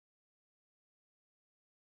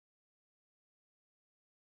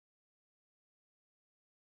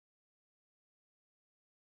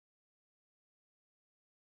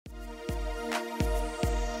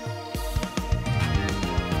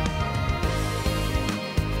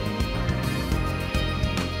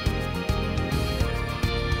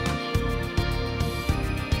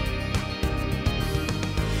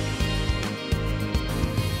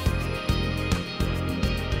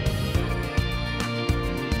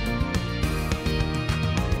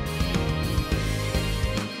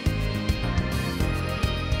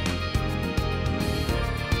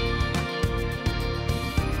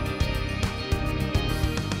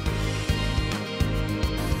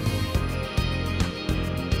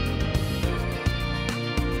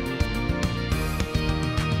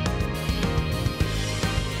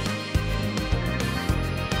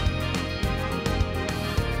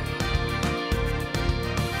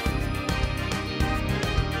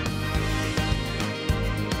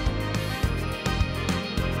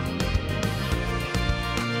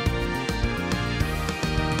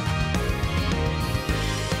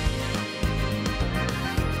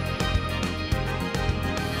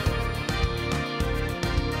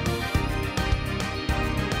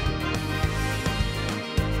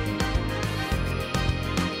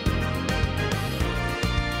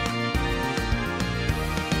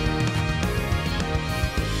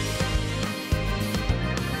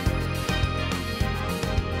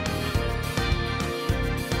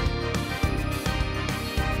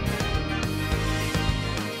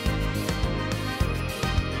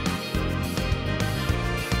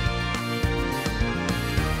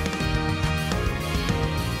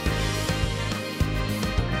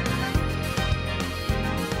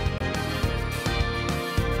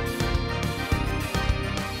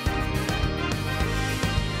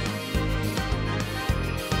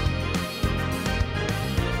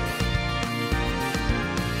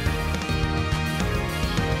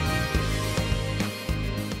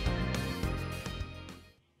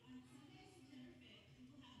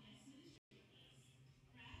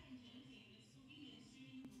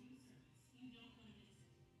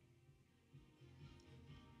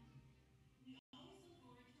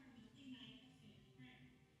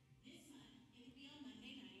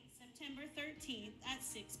13th at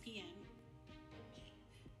 6 p.m.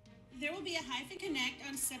 There will be a Hyphen Connect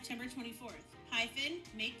on September 24th. Hyphen,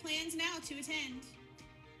 make plans now to attend.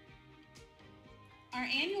 Our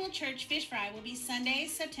annual church fish fry will be Sunday,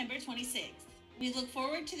 September 26th. We look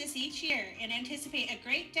forward to this each year and anticipate a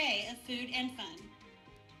great day of food and fun.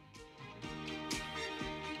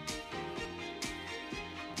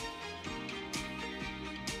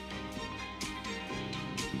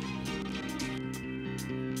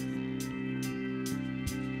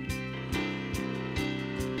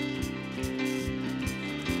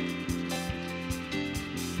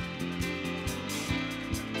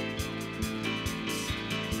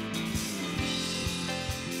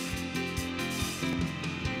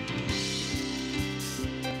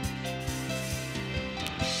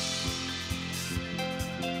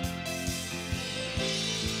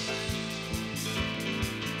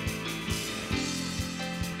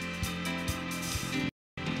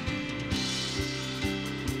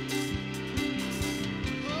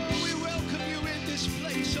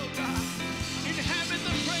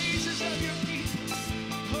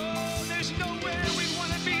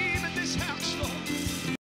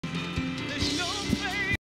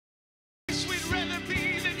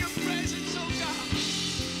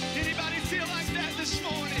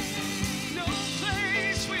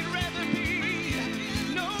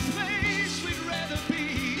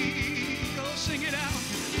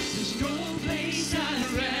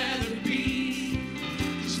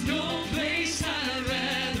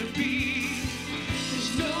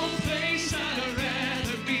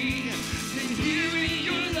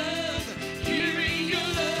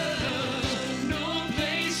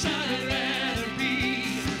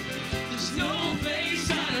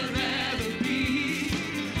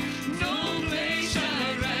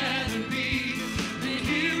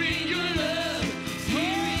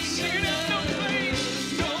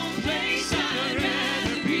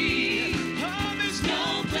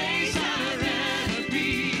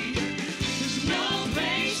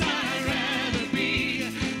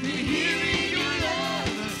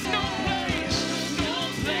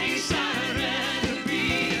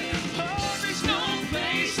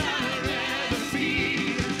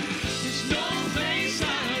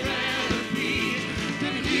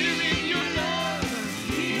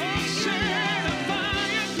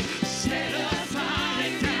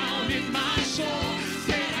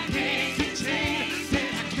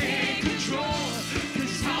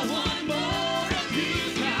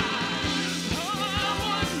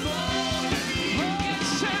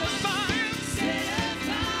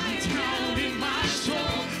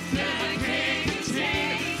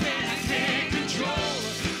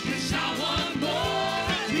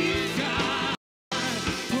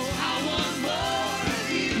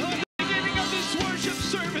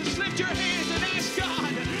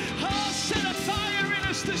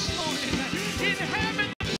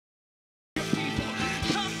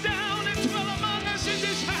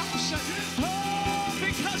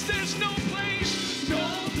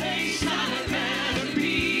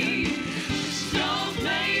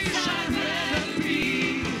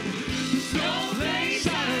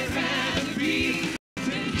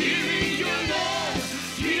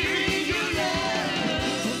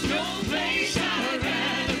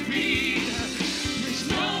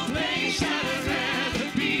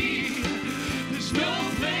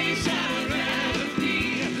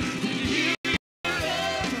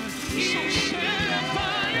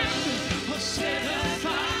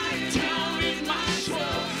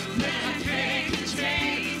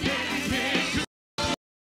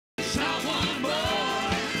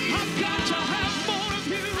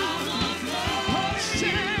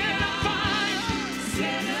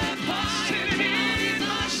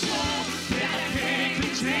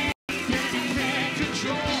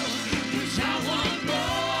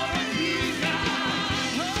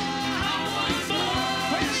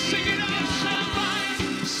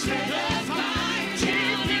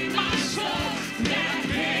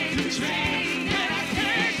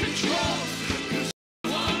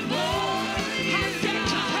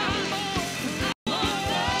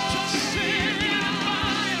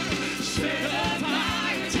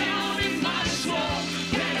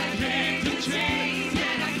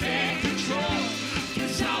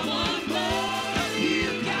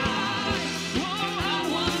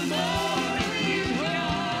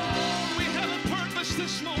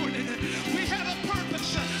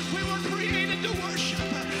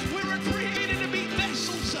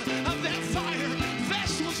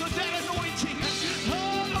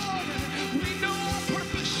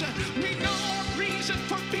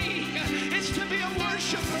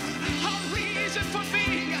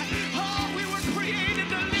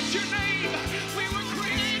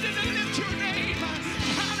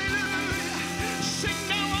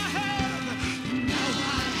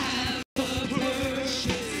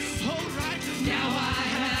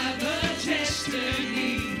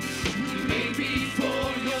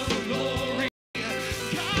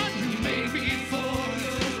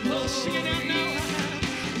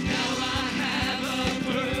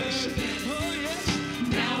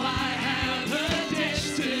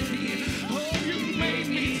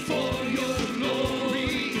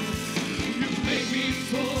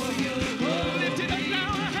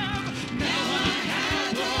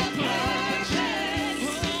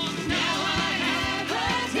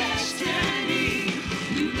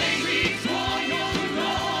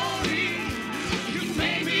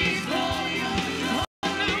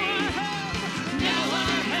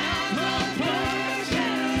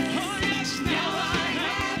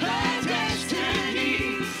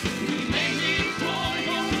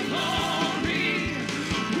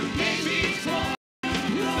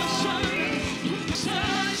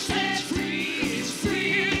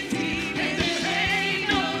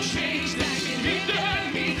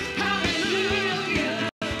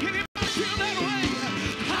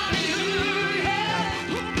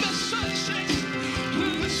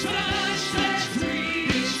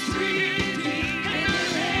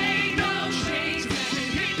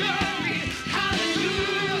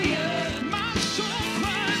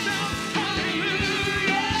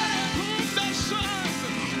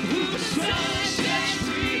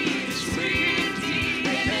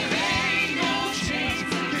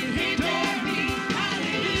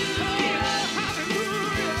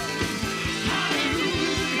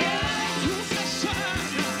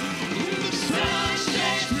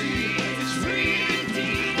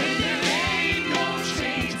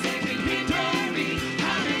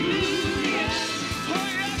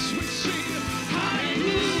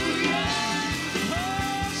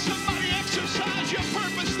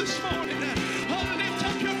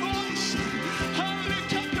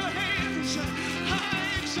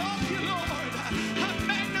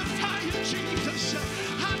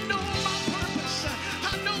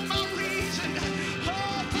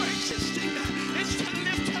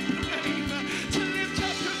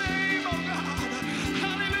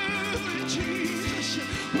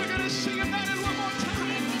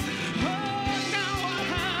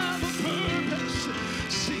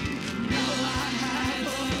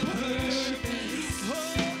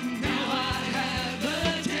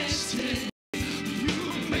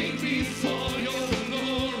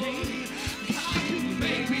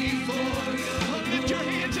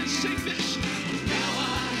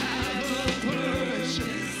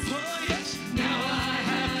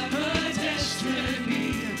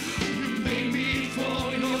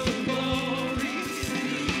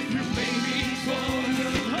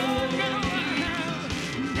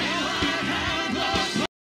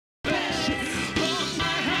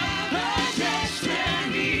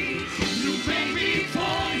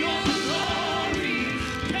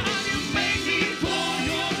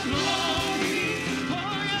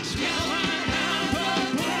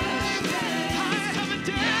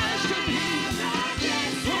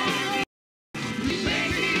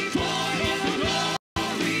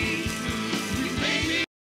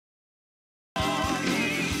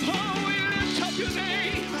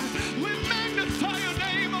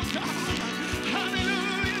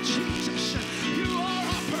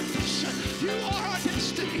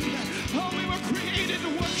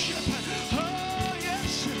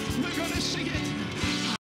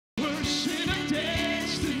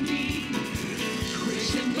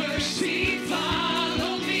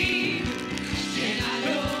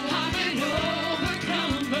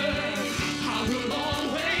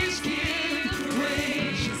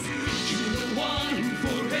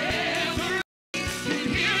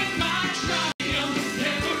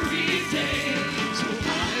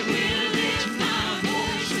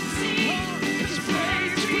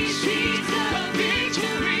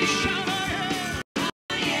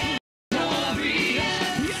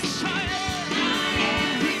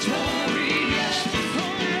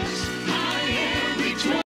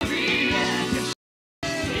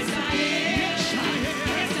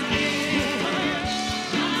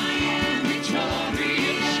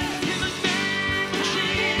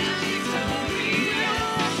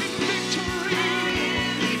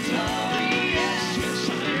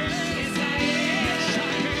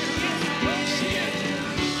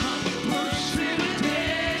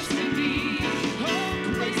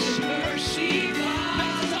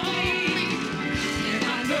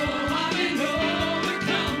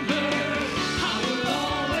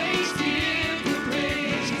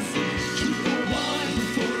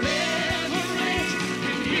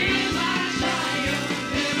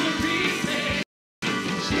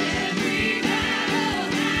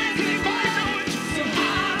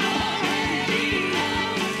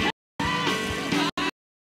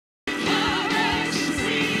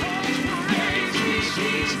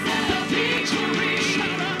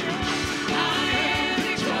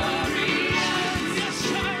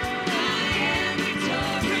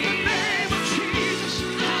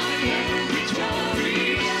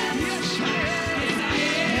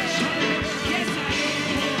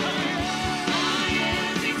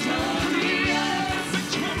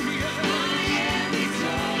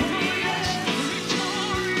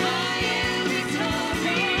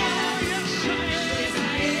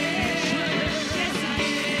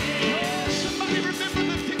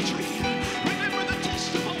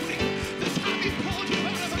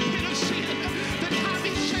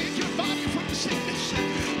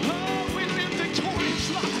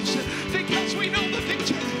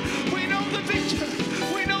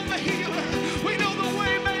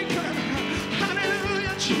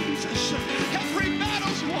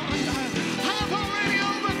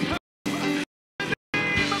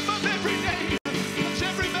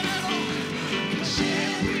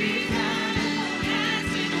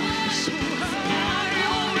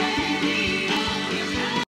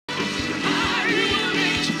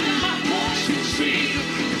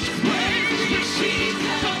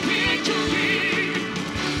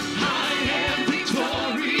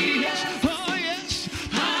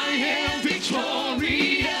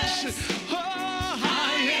 victorious. Oh,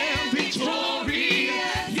 I am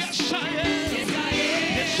victorious. Yes, I am. Yes, I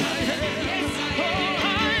am. Yes, I am. Oh,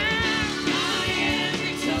 I am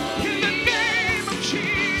victorious. In the name of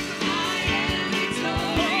Jesus. I am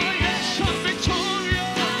victorious. Oh, yes, I'm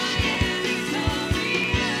victorious. I am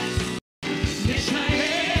victorious. Yes, I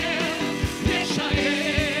am. Yes, I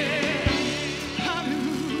am.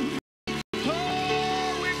 Hallelujah.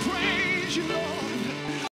 Oh, we praise you, Lord.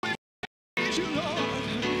 Praise you, Lord.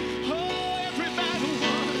 Oh, every battle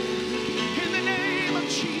won in the name of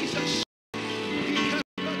Jesus.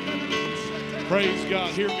 Praise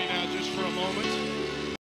God. Hear me now just for a moment.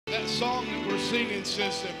 That song that we're singing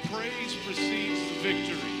says that praise precedes the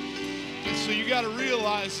victory. And so you got to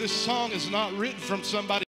realize this song is not written from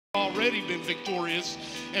somebody who's already been victorious,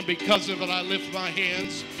 and because of it I lift my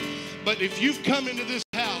hands. But if you've come into this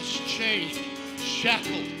house chained,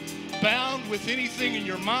 shackled, bound with anything in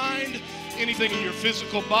your mind, anything in your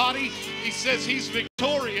physical body, he says he's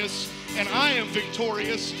victorious and I am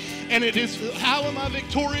victorious. And it is, how am I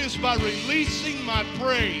victorious? By releasing my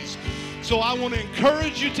praise. So I want to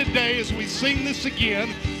encourage you today as we sing this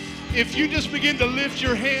again, if you just begin to lift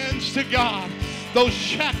your hands to God, those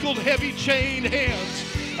shackled, heavy, chained hands,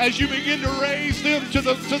 as you begin to raise them to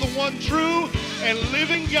the one true and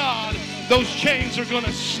living God, those chains are going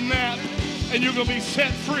to snap and you're going to be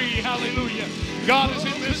set free. Hallelujah. God is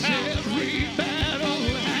in this house.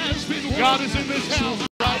 God is in this house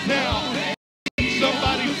right now.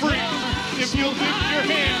 Somebody free. If you'll lift your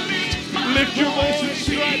hands, lift your voices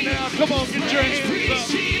right now. Come on, get your hands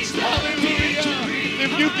up. Hallelujah.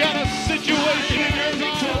 If you've got a situation in your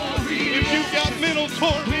life, if you've got mental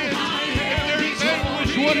torment, if there is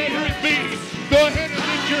anguish, whatever it be, go ahead and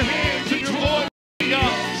lift your hands and your voice to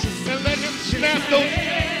God and let him snap those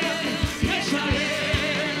hands. Yes, I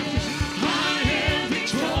am. I am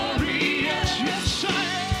victorious. Yes, I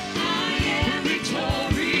am. I am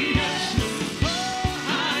victorious. Oh,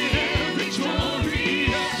 I am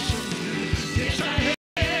victorious. Yes, I am.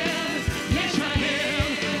 Yes, I am.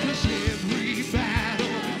 'Cause every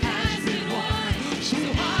battle has been won. So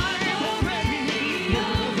I am already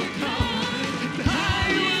overcome. And I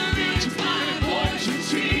will lift my voice and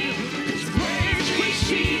sing. 'Cause praise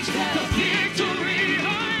precedes the victory. I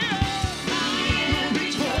am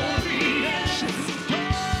victorious. Oh,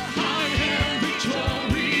 I am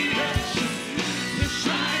victorious. Yes,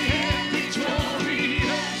 I am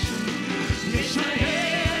victorious. Yes, I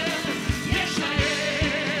am. Yes, I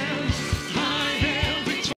am. I am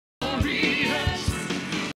victorious.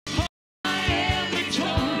 Oh, I am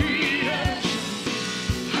victorious.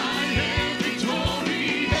 I am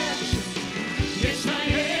victorious. Yes, I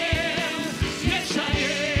am. Yes, I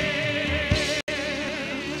am.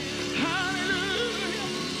 Hallelujah.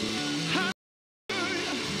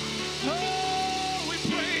 Hallelujah. Oh, we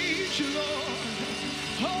praise you, Lord.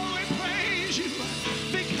 Oh, we praise you.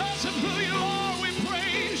 Because of who you are, we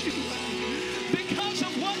praise you. Because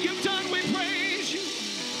of what you've done, we praise you.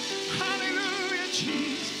 Hallelujah,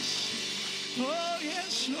 Jesus. Oh,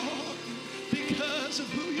 yes, Lord. Because of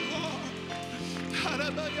who you are.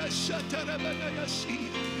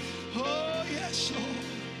 Oh, yes, Lord.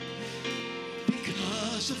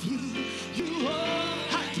 Because of who you are,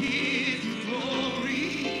 I give you glory.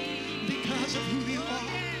 Because of who you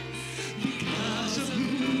are. Because of who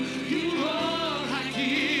you are, I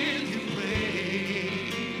give you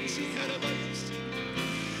praise.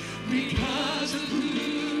 Because of who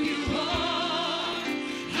you are,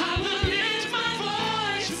 I will lift my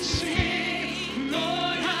voice and sing.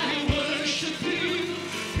 Lord, I worship you.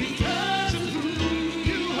 Because of who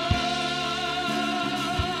you are.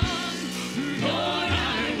 Lord,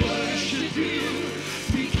 I worship you.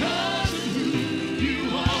 Because of who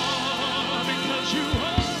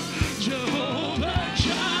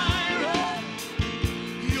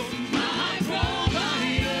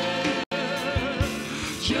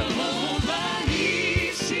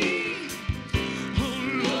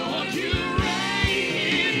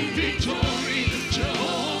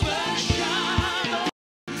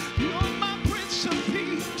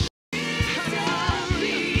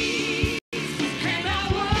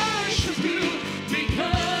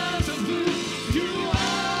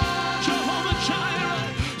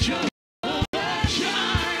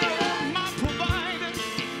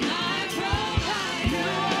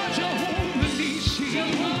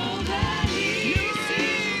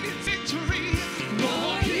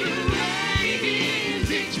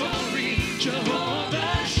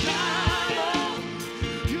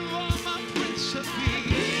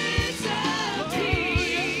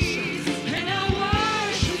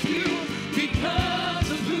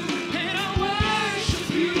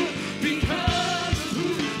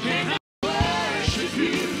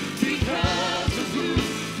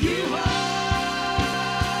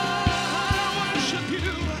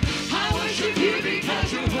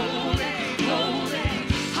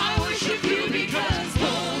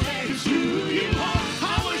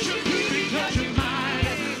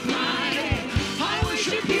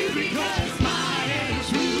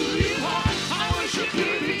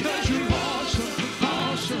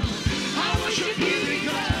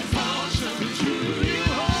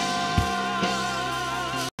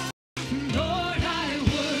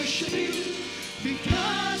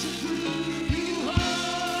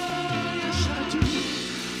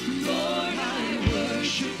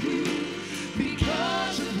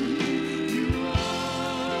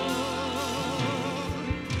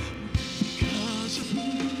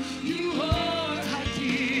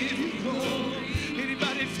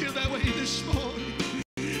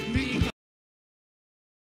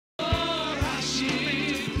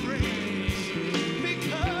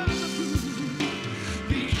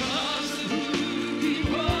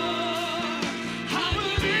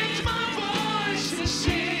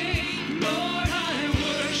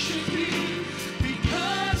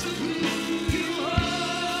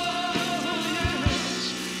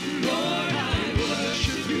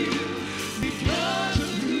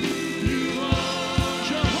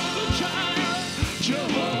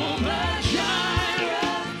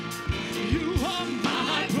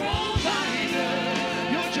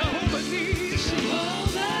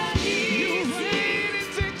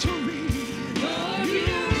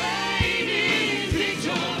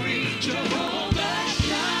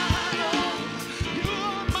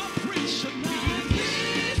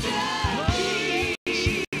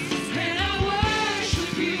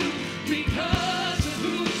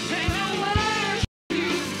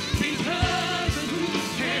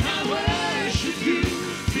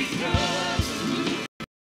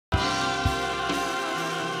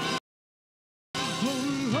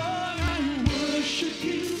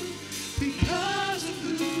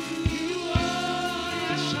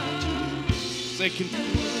making.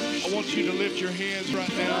 I want you to lift your hands right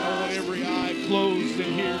now. I want every eye closed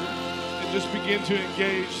in here. And just begin to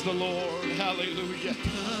engage the Lord. Hallelujah.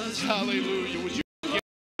 Hallelujah. Would you get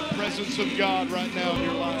the presence of God right now in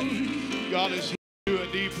your life? God is here to do a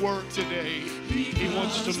deep work today. He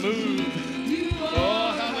wants to move.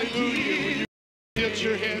 Oh, hallelujah. Would you tilt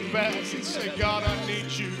your head back and say, God, I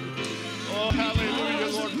need you. Oh, hallelujah.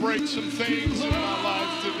 Lord, break some things in my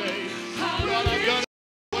life today. God, I've done it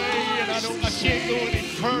away and I can't go any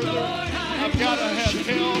further. I've got to have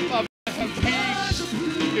help. I've got to have peace.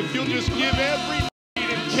 If you'll just give every need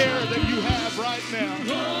and care that you have right now,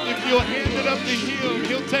 if you'll hand it up to Him,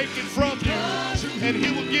 He'll take it from you and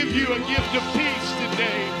He will give you a gift of peace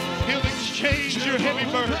today. He'll exchange your heavy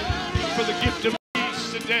burden for the gift of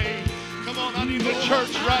peace today. Come on, I need the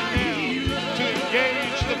church right now to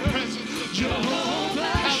engage the presence of God.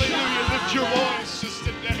 Hallelujah, lift your voices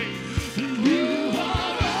today.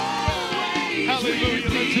 Hallelujah,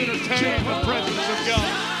 let's entertain the presence of God.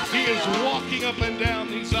 He is walking up and down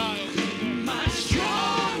these aisles.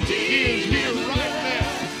 He is here right now.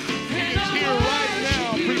 He is here right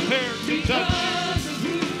now, prepared to touch you.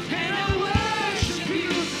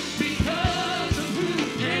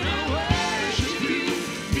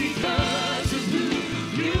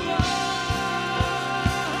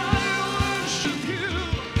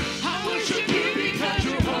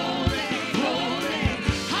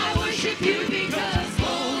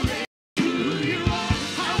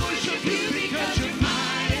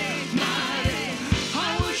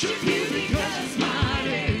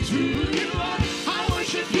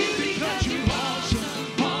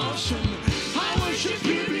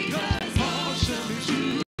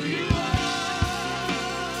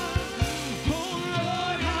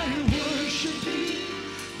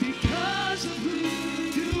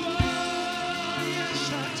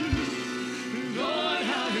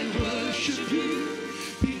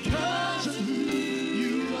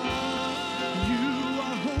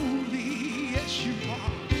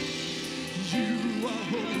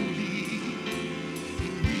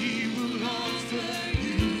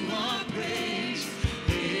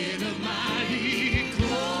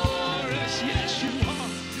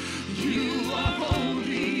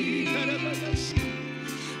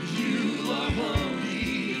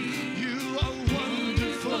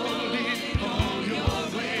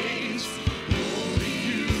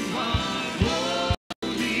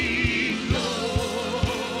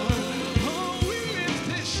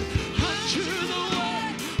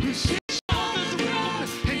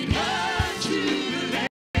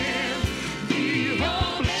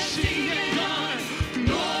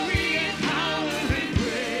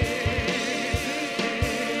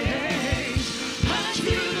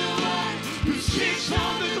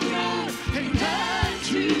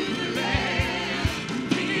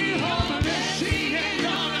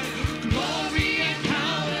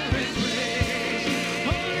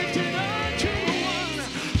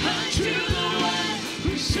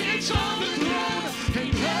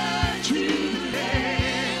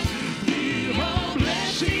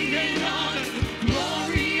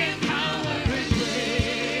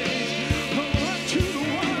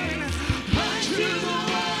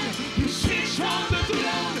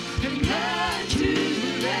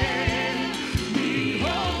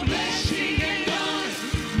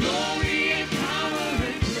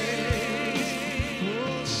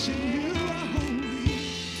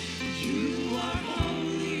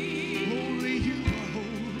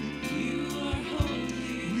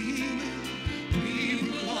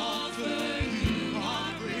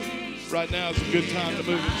 Right now is a good time to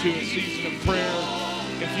move into a season of prayer.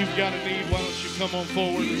 If you've got a need, why don't you come on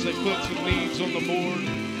forward as they put some needs on the board.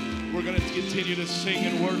 We're going to continue to sing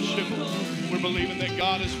and worship. We're believing that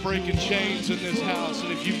God is breaking chains in this house.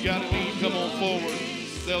 And if you've got a need, come on forward.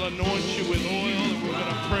 They'll anoint you with oil, and we're going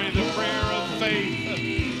to pray the prayer of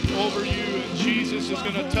faith over you. And Jesus is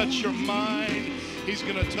going to touch your mind. He's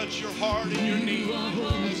going to touch your heart and your need.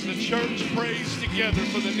 As the church prays together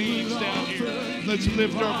for the needs down here, let's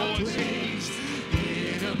lift our voices.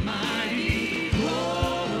 In a mighty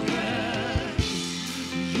chorus,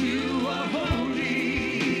 you are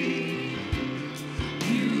holy.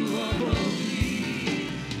 You are holy.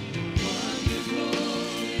 Wonderful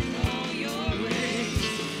in all your ways.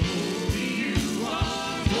 Holy you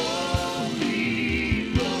are,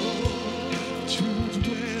 holy Lord. To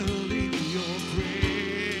dwell in your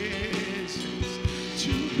presence,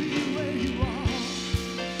 to be where you are,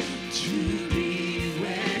 to be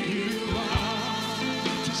where you are.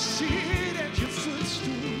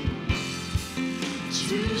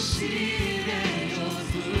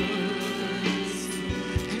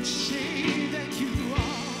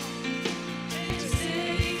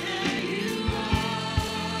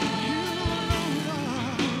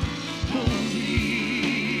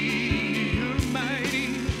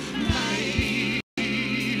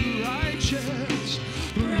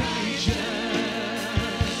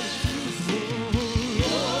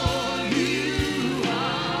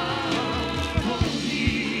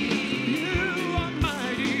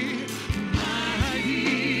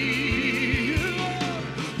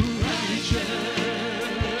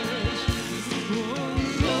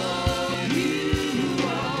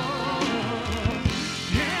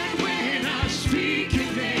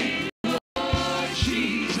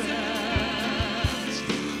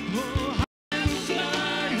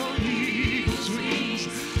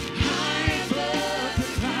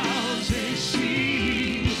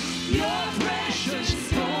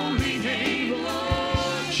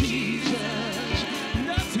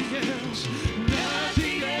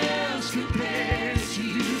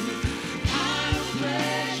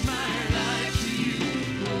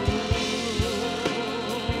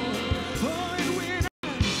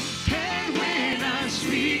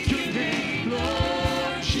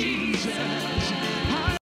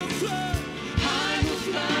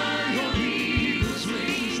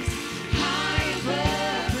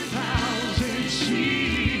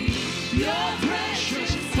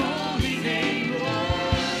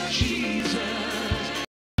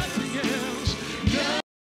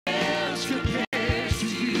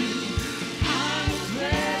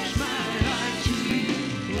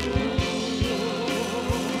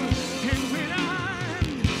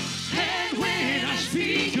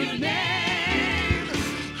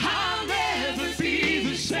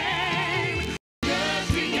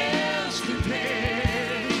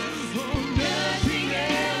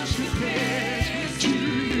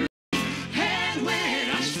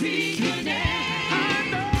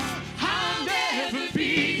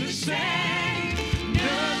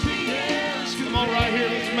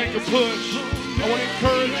 make a push. I want to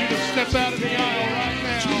encourage you to step out in the aisle right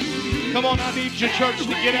now. Come on, I need your church to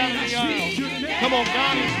get out in the aisle. Come on,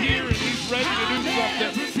 God is here and He's ready to do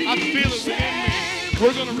something. I feel it within me.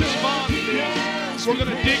 We're going to respond to this. We're going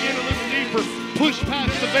to dig in a little deeper. Push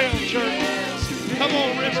past the veil, church. Come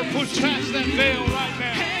on, River, push past that veil right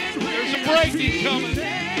now. There's a breaking coming.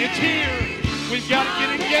 It's here. We've got to get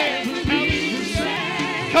engaged.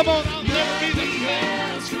 Hallelujah. Come on, I'll never be the same.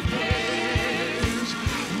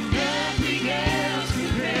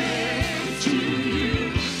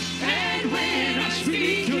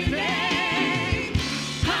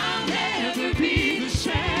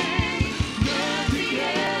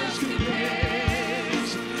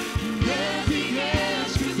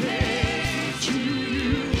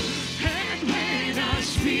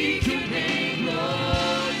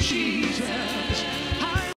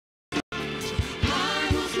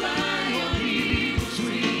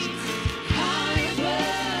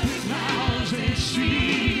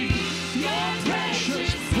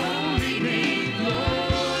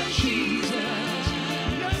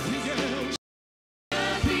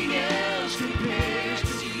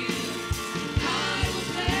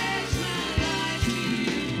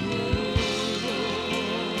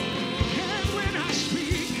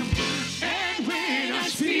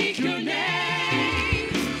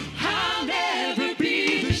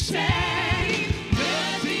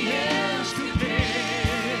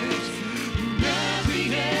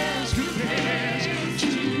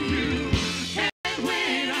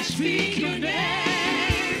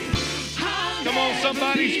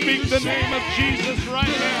 Somebody speak the name of Jesus right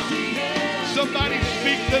now. Somebody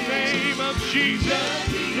speak the name of Jesus.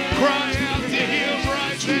 Cry out to Him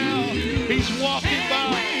right now. He's walking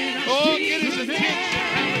by. Oh, get His attention.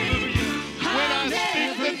 Hallelujah. When I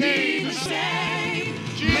speak the name of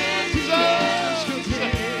Jesus.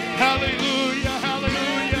 Hallelujah,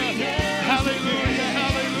 hallelujah, hallelujah,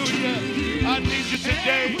 hallelujah. I need you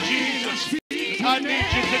today, Jesus. I need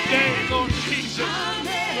you today, Lord Jesus.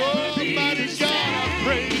 Oh, mighty God, I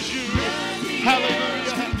praise you.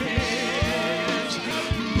 Hallelujah.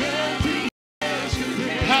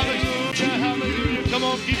 Hallelujah, hallelujah. Come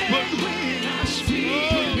on, keep pushing.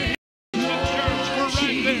 Oh, church, we're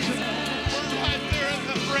right there. We're right there at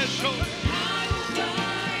the threshold.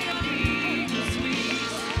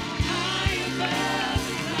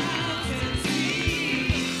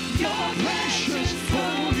 Your precious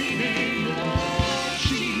holy name, Lord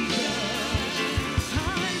Jesus. I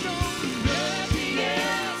know nothing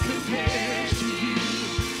else compares to you.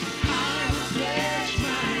 I will pledge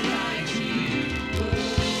my life to you, oh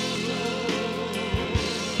Lord.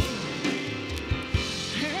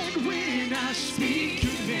 And when I speak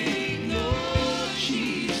your name, Lord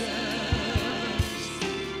Jesus,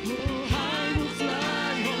 oh, I will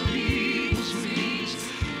fly on eagle's wings.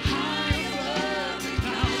 High above the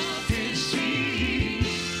clouds and see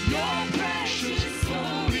your precious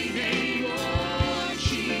holy name, Lord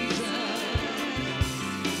Jesus.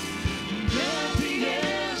 Nothing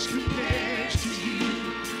else compares to you.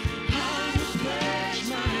 I will pledge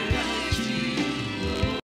my life to you.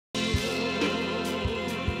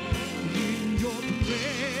 In your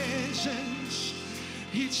presence,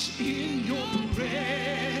 it's in your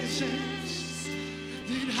presence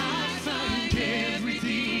that I find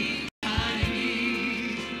everything I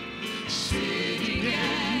need. Sitting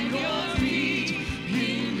at your feet,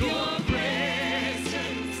 in your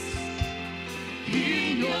presence,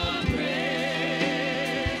 in your presence.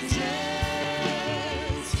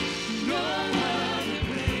 No other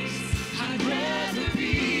place I'd rather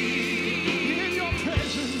be. In your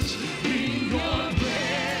presence, in your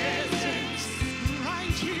presence,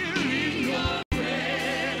 right here in your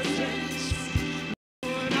presence.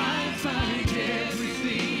 Lord, I find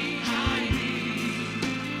everything I need.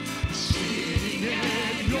 Sitting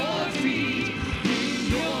at your feet, in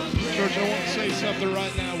your presence. Church, I want to say something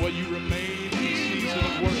right now while you remain in the season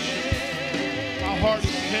of worship. My heart is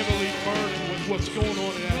heavily burdened with what's going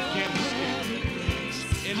on in Afghanistan.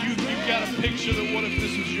 And you've got a picture that what if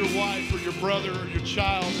this was your wife or your brother or your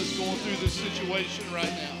child that's going through this situation right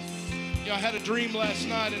now. You know, I had a dream last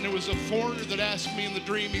night, and there was a foreigner that asked me in the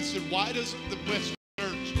dream, he said, why doesn't the Western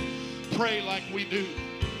church pray like we do?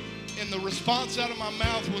 And the response out of my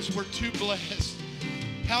mouth was, we're too blessed.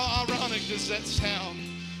 How ironic does that sound?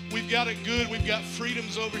 We've got it good. We've got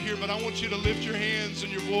freedoms over here, but I want you to lift your hands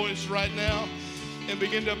and your voice right now and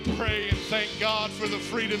begin to pray and thank God for the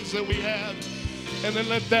freedoms that we have. And then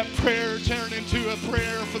let that prayer turn into a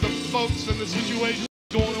prayer for the folks and the situation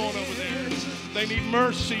going on over there. They need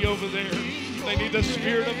mercy over there. They need the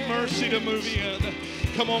Spirit of mercy to move in.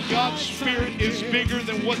 Come on, God's Spirit is bigger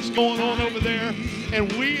than what's going on over there.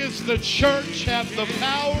 And we as the church have the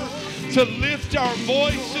power to lift our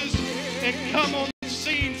voices and come on the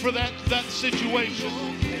scene for that situation.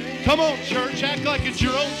 Come on, church, act like it's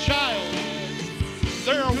your own child.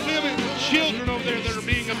 There are women and children over there that are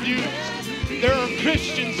being abused. There are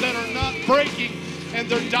Christians that are not breaking and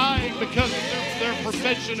they're dying because of their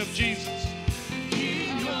profession of Jesus.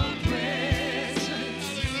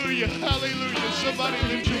 Hallelujah, hallelujah. Somebody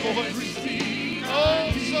lift your voice.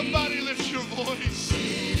 Oh, somebody lift your voice.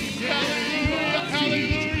 Hallelujah,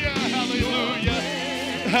 hallelujah, hallelujah.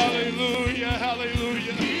 Hallelujah,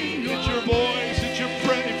 hallelujah. It's your voice, it's your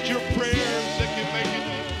prayers that can make it.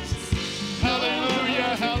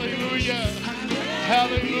 Hallelujah, hallelujah.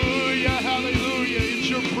 Hallelujah, hallelujah. It's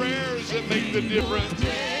your prayers that make the difference.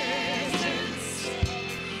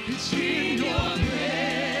 It's in your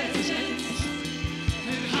presence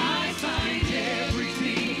that I find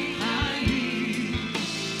everything I need.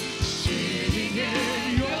 Sitting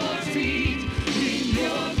at your feet in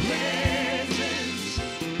your presence.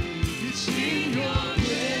 It's in your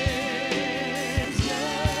presence.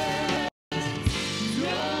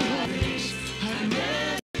 Your place I'd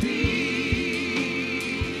rather be.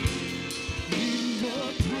 In your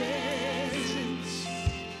presence.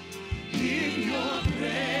 In your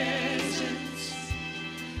presence,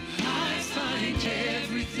 I find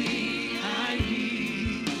everything I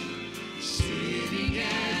need. Sitting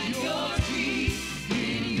at your feet,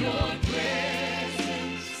 in your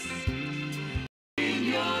presence, in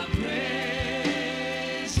your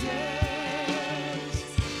presence,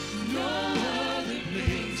 no other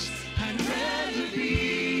place I'd rather be.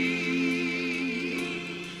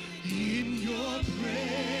 In your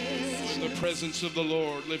presence. In the presence of the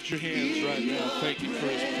Lord, lift your hands right now. Thank you for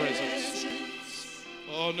His presence.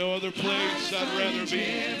 Oh, no other place I'd rather be.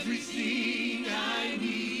 Everything I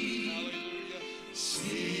need.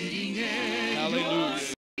 Hallelujah. Hallelujah.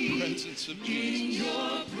 In the presence of Jesus.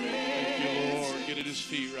 Thank you, Lord. Get at His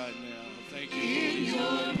feet right now. Thank you,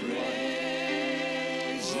 Lord.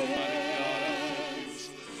 Almighty God, I thank you.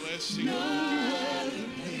 Bless you.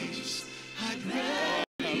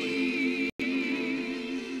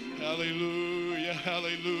 Hallelujah,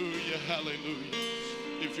 hallelujah, hallelujah.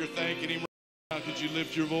 If you're thanking Him right now, could you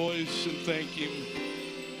lift your voice and thank Him?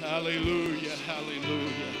 Hallelujah,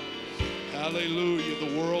 hallelujah, hallelujah.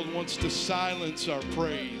 The world wants to silence our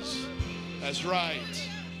praise. That's right.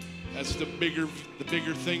 That's the bigger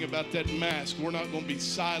thing about that mask. We're not going to be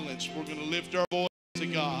silenced. We're going to lift our voice to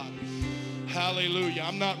God. Hallelujah.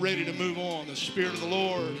 I'm not ready to move on. The Spirit of the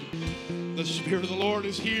Lord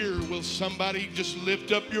is here. Will somebody just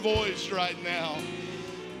lift up your voice right now?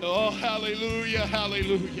 Oh, hallelujah,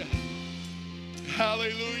 hallelujah.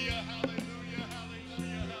 Hallelujah, hallelujah,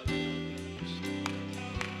 hallelujah,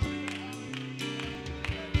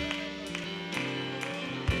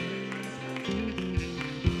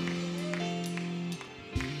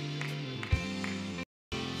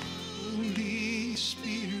 Holy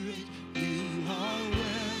Spirit, you are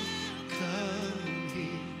welcome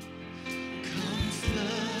here. Come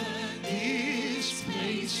flood this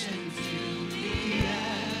place and fill the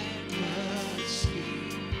atmosphere.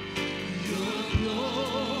 Your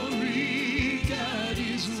glory, God,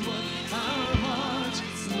 is what our hearts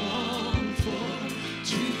long for.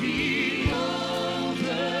 To be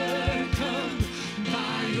overcome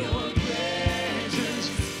by your presence,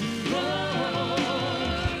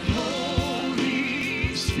 Lord.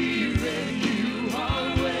 Holy Spirit, you are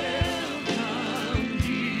welcome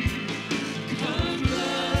here. Come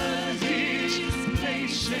flood this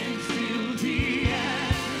place and fill the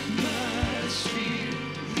atmosphere.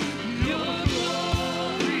 Your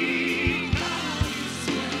glory, God, is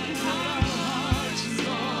what our hearts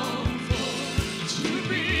long for. To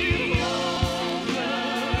be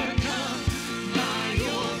overcome by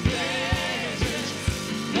your presence,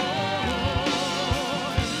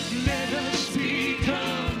 Lord. Let us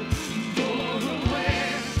become more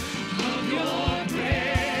aware of your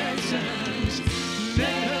presence.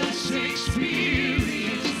 Let us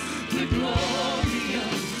experience the glory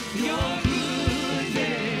of your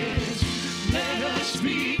goodness. Let us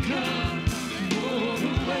become more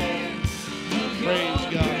aware of your Praise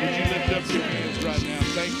God. Would you lift up your hands right now?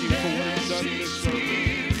 Thank you for what He's done in this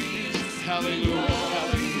service. Hallelujah,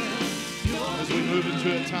 hallelujah. As we move into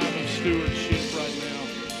a time of stewardship right now.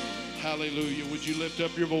 Hallelujah. Would you lift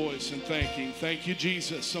up your voice and thank Him? Thank you,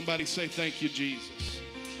 Jesus. Somebody say, thank you, Jesus.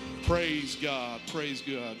 Praise God. Praise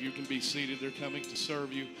God. You can be seated. They're coming to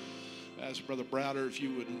serve you. Ask Brother Browder if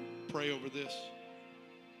you would pray over this.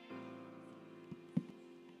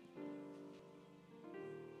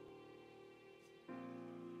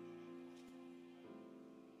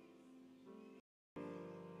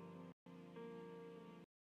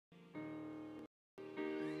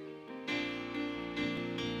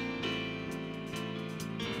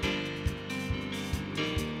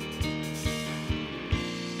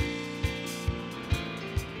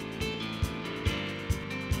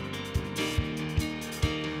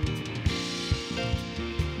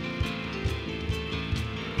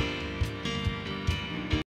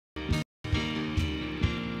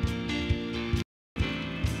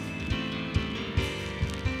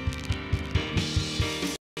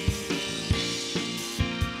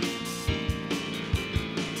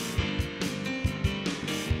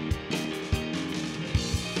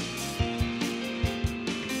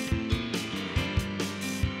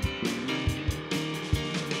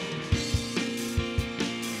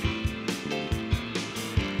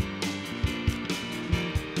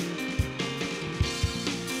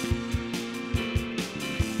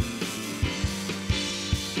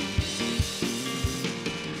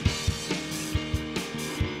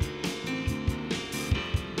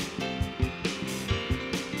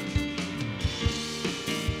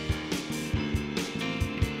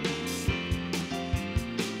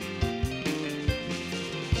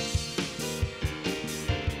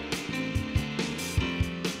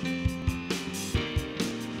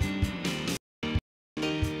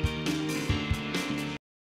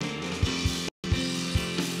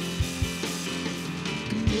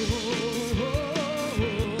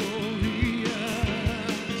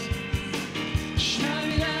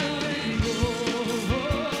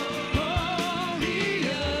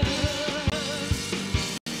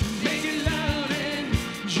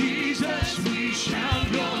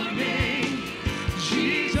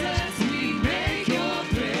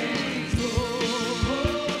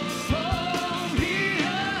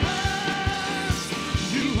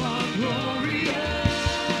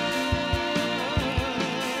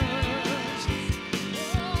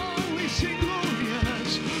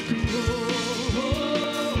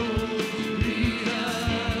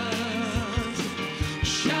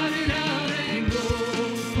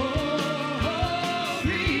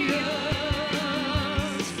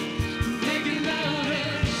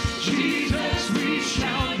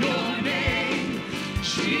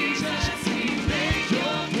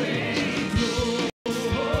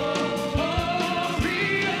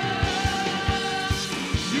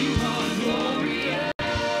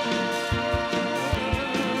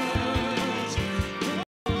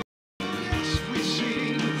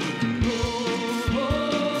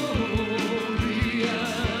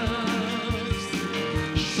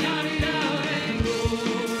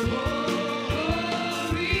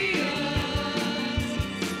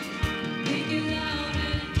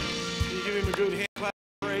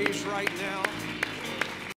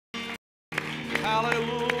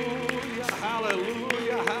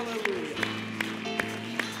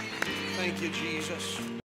 Jesus.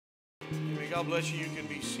 Amen. God bless you. You can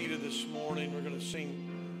be seated this morning. We're going to sing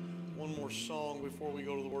one more song before we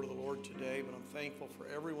go to the word of the Lord today, but I'm thankful for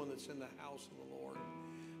everyone that's in the house of the Lord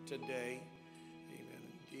today. Amen.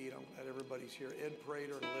 Indeed, I'm glad everybody's here. Ed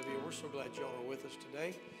Prater and Olivia, we're so glad y'all are with us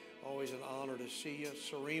today. Always an honor to see you.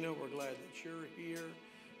 Serena, we're glad that you're here.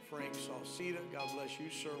 Frank Salcida, God bless you,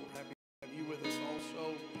 sir. We're happy to have you with us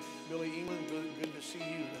also. Billy England, good to see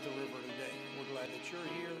you at the river today. We're glad that you're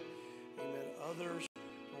here. Amen. Others,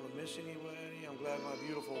 don't want to miss anybody. I'm glad my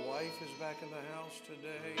beautiful wife is back in the house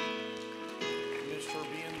today. Missed her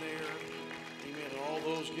being there. Amen. And all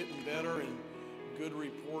those getting better and good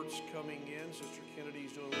reports coming in. Sister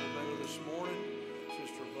Kennedy's doing a little better this morning.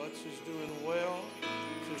 Sister Butts is doing well.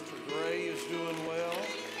 Sister Gray is doing well.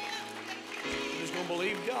 We're just going to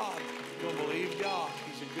believe God. We're going to believe God.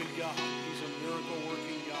 He's a good God. He's a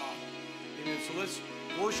miracle-working God. Amen. So let's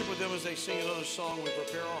worship with them as they sing another song. We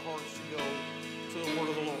prepare our hearts to go to the word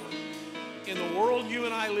of the Lord. In the world you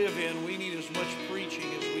and I live in, we need as much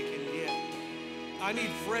preaching as we can get. I need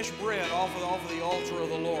fresh bread off of the altar of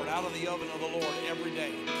the Lord, out of the oven of the Lord every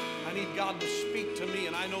day. I need God to speak to me,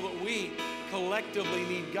 and I know that we collectively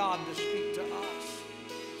need God to speak to us.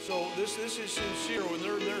 So this is sincere when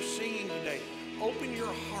they're singing today. Open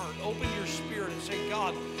your heart, open your spirit, and say,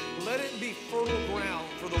 God, let it be fertile ground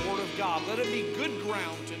for the word of God. Let it be good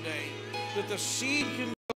ground today that the seed can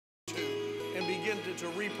go to and begin to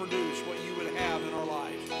reproduce what you would have in our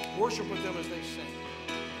lives. Worship with them as they sing.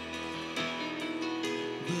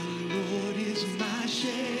 The Lord is my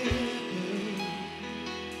shepherd.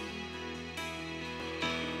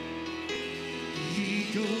 He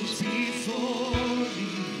goes before me.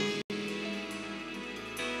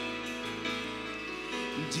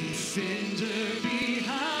 Defender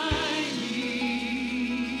behind me.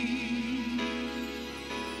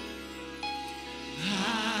 I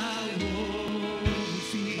won't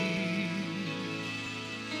fear.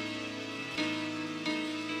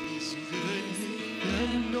 His good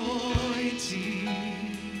anointing.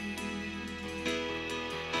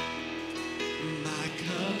 My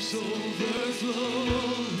cup's overflowing.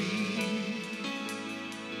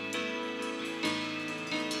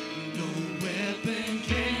 No weapon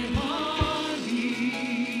can harm me.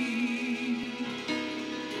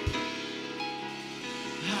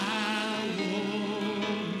 I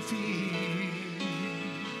won't fear.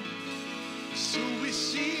 So we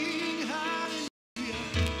sing hallelujah,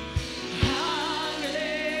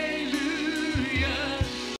 hallelujah.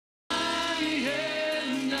 I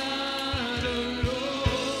am not alone.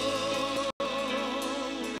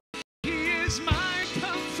 He is my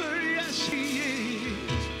comfort, yes he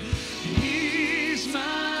is. He's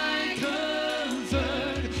my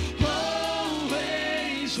comfort,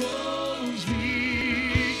 always holds me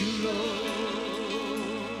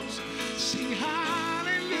close. Sing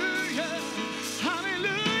hallelujah,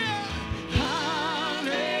 hallelujah,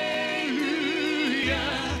 hallelujah.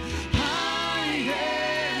 I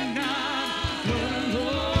am not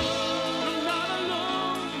alone, I'm not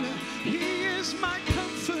alone. He is my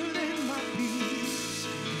comfort and my peace.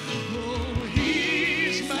 Oh,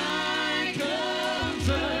 he's my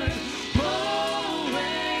comfort,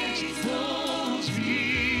 always holds me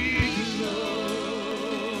close.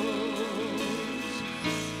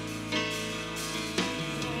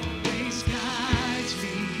 Always guides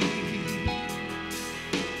me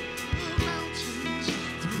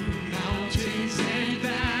through mountains and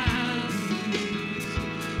valleys.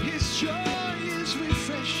 His joy is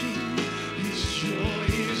refreshing. His joy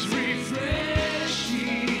is refreshing.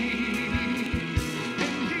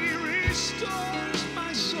 And he restores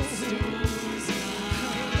my soul.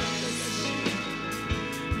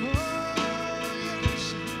 Oh, yes.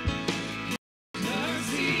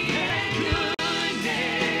 Mercy and goodness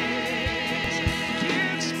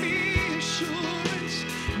gives me assurance,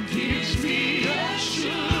 gives me assurance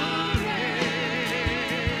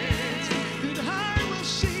that I will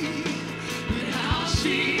see, that I'll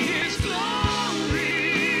see his glory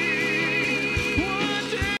one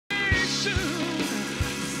day soon,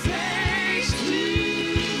 face to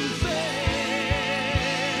face.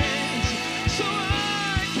 So I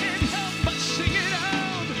can't help but sing it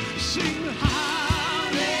out, sing hallelujah.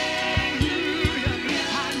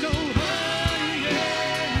 I know I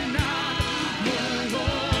am not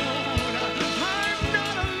alone. I'm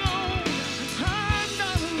not alone. I'm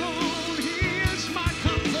not alone. He is my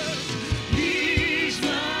comfort. He's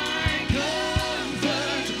my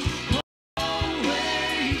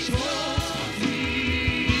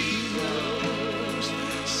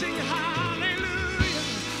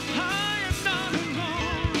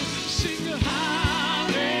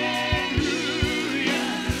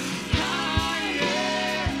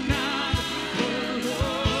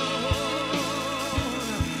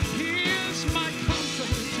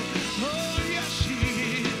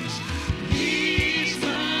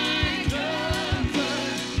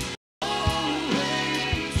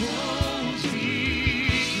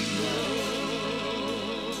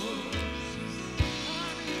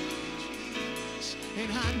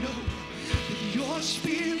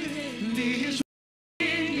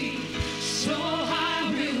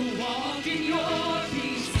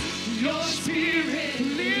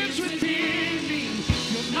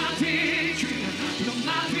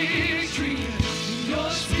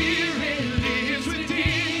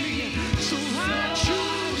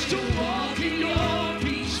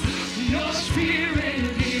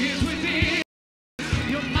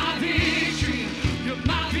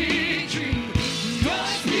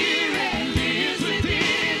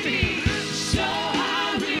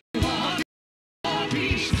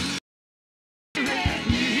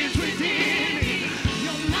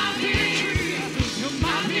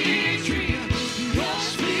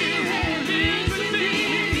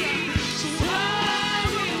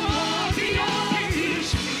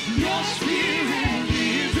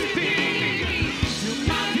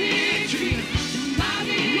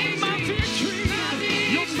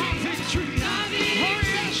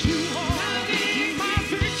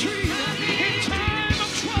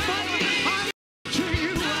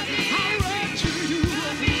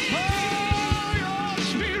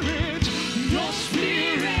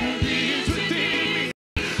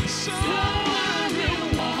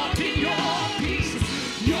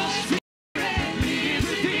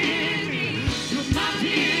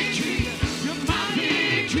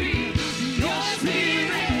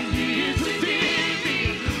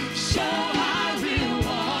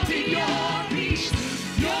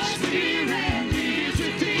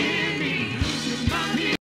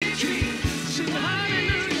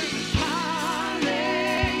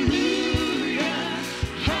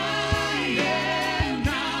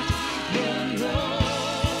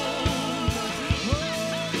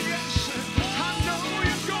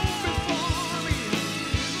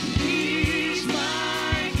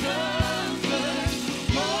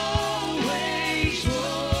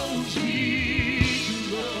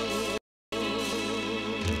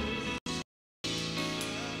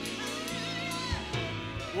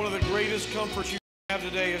One of the greatest comforts you have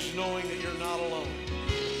today is knowing that you're not alone.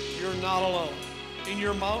 You're not alone. In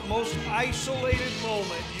your most isolated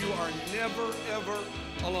moment, you are never, ever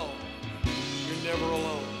alone. You're never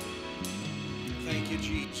alone. Thank you,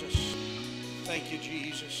 Jesus. Thank you,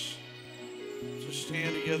 Jesus. So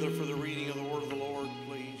stand together for the reading of the word of the Lord,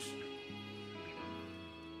 please.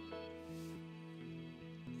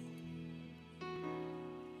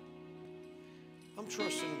 I'm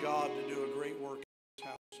trusting God to do a great work in this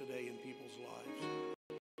house today in people's lives.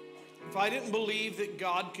 If I didn't believe that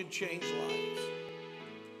God could change lives,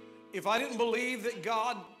 if I didn't believe that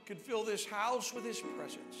God could fill this house with His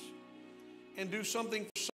presence and do something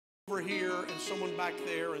for someone over here and someone back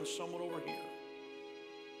there and someone over here,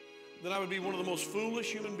 then I would be one of the most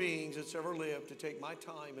foolish human beings that's ever lived to take my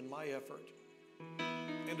time and my effort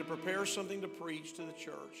and to prepare something to preach to the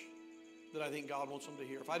church that I think God wants them to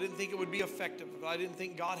hear. If I didn't think it would be effective, if I didn't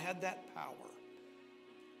think God had that power,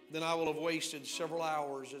 then I will have wasted several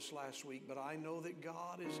hours this last week. But I know that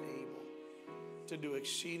God is able to do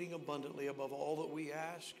exceeding abundantly above all that we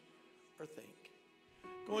ask or think.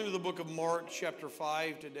 Going to the book of Mark chapter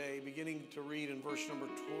 5 today, beginning to read in verse number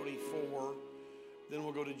 24. Then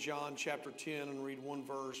we'll go to John chapter 10 and read one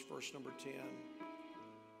verse, verse number 10.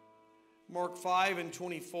 Mark 5 and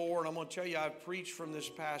 24, and I'm going to tell you, I've preached from this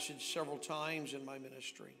passage several times in my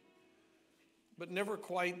ministry, but never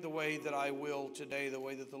quite the way that I will today, the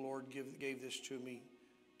way that the Lord gave this to me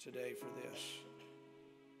today for this.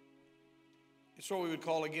 It's what we would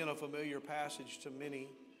call, again, a familiar passage to many.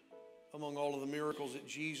 Among all of the miracles that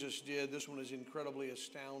Jesus did, this one is incredibly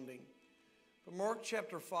astounding. But Mark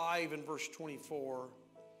chapter 5 and verse 24,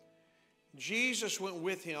 Jesus went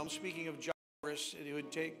with him, speaking of Jairus, who had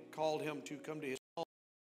called him to come to his home.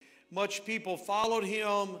 Much people followed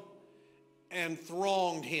him and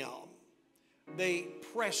thronged him. They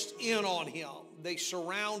pressed in on him. They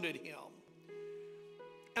surrounded him.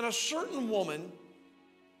 And a certain woman,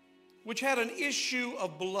 which had an issue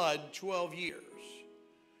of blood 12 years,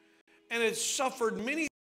 and had suffered many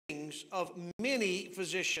things of many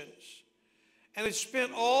physicians, and had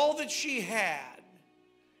spent all that she had,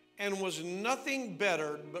 and was nothing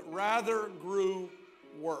bettered, but rather grew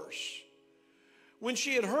worse. When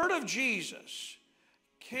she had heard of Jesus,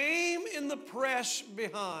 came in the press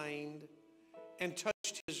behind, and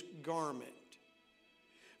touched his garment.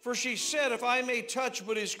 For she said, if I may touch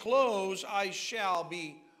but his clothes, I shall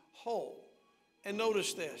be whole. And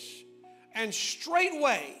notice this. And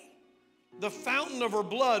straightway the fountain of her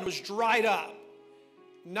blood was dried up,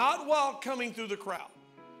 not while coming through the crowd,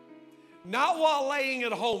 not while laying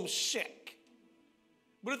at home sick,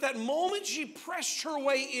 but at that moment she pressed her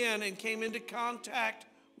way in and came into contact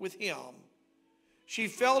with him. She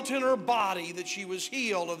felt in her body that she was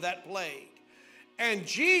healed of that plague. And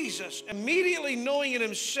Jesus, immediately knowing in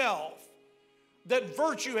himself that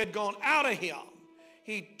virtue had gone out of him,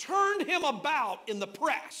 he turned him about in the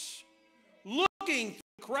press, looking through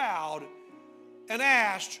the crowd, and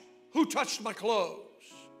asked, who touched my clothes?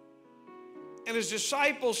 And his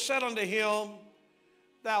disciples said unto him,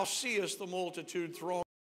 thou seest the multitude thronging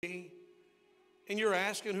thee, and you're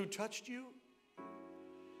asking who touched you?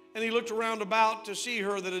 And he looked around about to see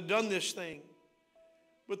her that had done this thing.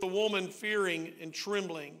 But the woman, fearing and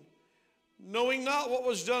trembling, knowing not what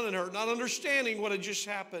was done in her, not understanding what had just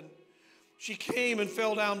happened, she came and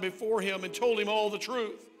fell down before him and told him all the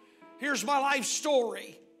truth. Here's my life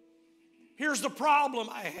story. Here's the problem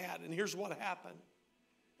I had, and here's what happened.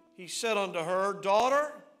 He said unto her,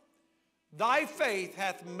 daughter, thy faith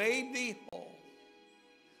hath made thee whole.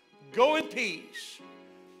 Go in peace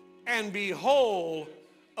and be whole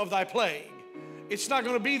of thy plague. It's not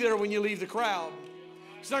going to be there when you leave the crowd.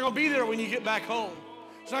 It's not going to be there when you get back home.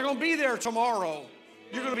 It's not going to be there tomorrow.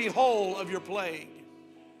 You're going to be whole of your plague.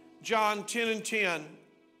 John 10 and 10.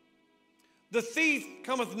 The thief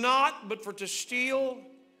cometh not but for to steal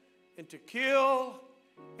and to kill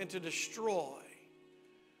and to destroy.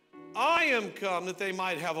 I am come that they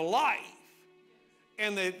might have a life,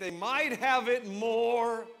 and that they might have it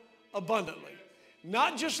more abundantly.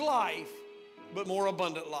 Not just life, but more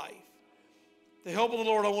abundant life. The help of the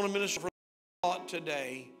Lord, I want to minister for thought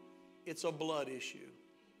today. It's a blood issue.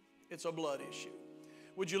 It's a blood issue.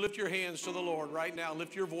 Would you lift your hands to the Lord right now?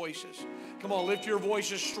 Lift your voices. Come on, lift your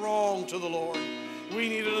voices strong to the Lord. We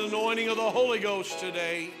need an anointing of the Holy Ghost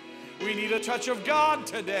today. We need a touch of God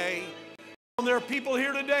today. There are people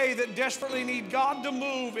here today that desperately need God to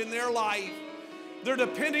move in their life. They're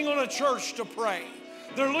depending on a church to pray.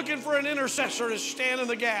 They're looking for an intercessor to stand in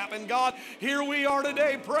the gap. And God, here we are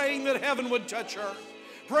today praying that heaven would touch her.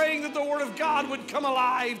 Praying that the Word of God would come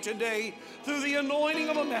alive today through the anointing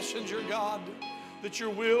of a messenger, God. that your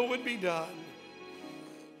will would be done.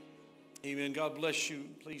 Amen. God bless you.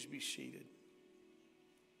 Please be seated.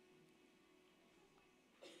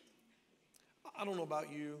 I don't know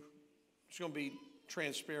about you. I'm just going to be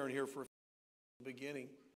transparent here for the beginning.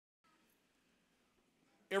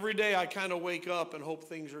 Every day I kind of wake up and hope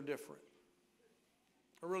things are different.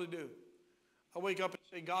 I really do. I wake up and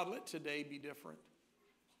say, God, let today be different.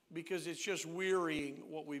 Because it's just wearying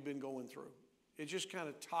what we've been going through. It's just kind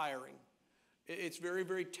of tiring. It's very,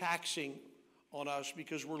 very taxing on us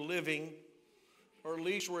because we're living, or at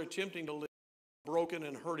least we're attempting to live, in a broken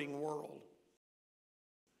and hurting world.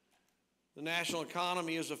 The national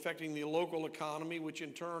economy is affecting the local economy, which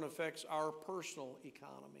in turn affects our personal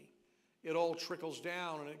economy. It all trickles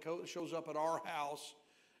down and it shows up at our house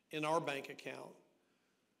in our bank account.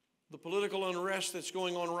 The political unrest that's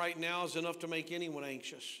going on right now is enough to make anyone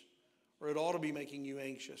anxious, or it ought to be making you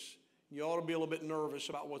anxious. You ought to be a little bit nervous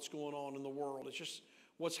about what's going on in the world. It's just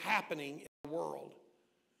what's happening in the world.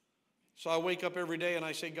 So I wake up every day and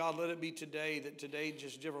I say, God, let it be today, that today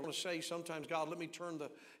just different. I want to say sometimes, God, let me turn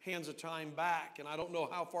the hands of time back. And I don't know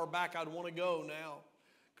how far back I'd want to go now,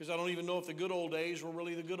 because I don't even know if the good old days were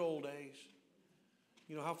really the good old days.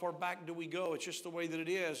 You know, how far back do we go? It's just the way that it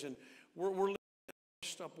is. And we're living in a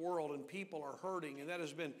messed up world, and people are hurting. And that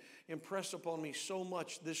has been impressed upon me so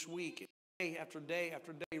much this week, day after day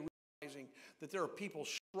after day, realizing that there are people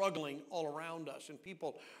struggling all around us, and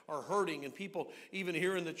people are hurting, and people even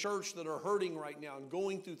here in the church that are hurting right now and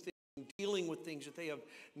going through things and dealing with things that they have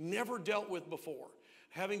never dealt with before,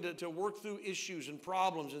 having to work through issues and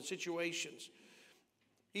problems and situations.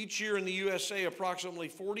 Each year in the USA, approximately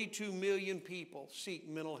 42 million people seek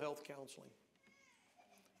mental health counseling.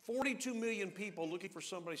 42 million people looking for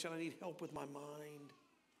somebody saying, I need help with my mind,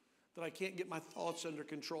 that I can't get my thoughts under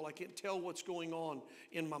control. I can't tell what's going on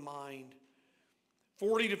in my mind.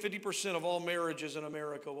 40 to 50% of all marriages in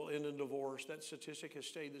America will end in divorce. That statistic has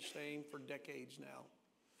stayed the same for decades now.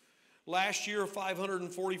 Last year,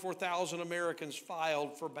 544,000 Americans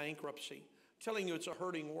filed for bankruptcy. I'm telling you, it's a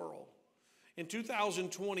hurting world. In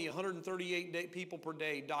 2020, 138 people per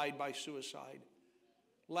day died by suicide.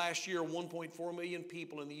 Last year, 1.4 million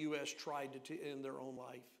people in the U.S. tried to end their own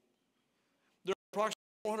life. There are approximately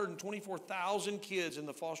 424,000 kids in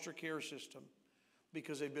the foster care system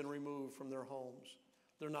because they've been removed from their homes.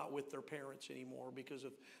 They're not with their parents anymore because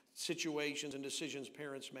of situations and decisions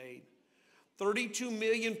parents made. 32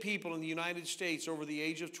 million people in the United States over the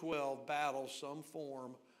age of 12 battle some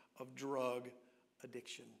form of drug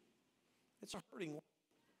addiction. It's a hurting world.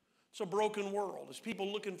 It's a broken world. It's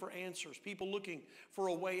people looking for answers, people looking for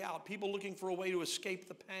a way out, people looking for a way to escape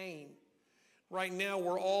the pain. Right now,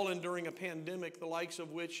 we're all enduring a pandemic, the likes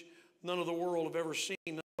of which none of the world have ever seen.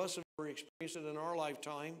 None of us have ever experienced it in our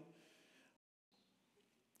lifetime.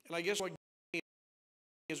 And I guess what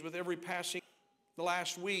is with every passing, the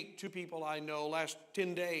last week, 2 people I know, last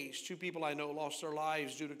 10 days, 2 people I know lost their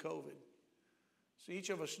lives due to COVID. So each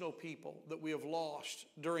of us know people that we have lost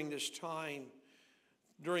during this time,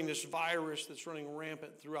 during this virus that's running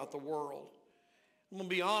rampant throughout the world. I'm going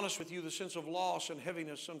to be honest with you, the sense of loss and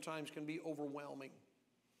heaviness sometimes can be overwhelming.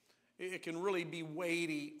 It can really be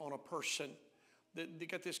weighty on a person. They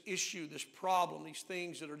got this issue, this problem, these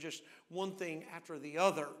things that are just one thing after the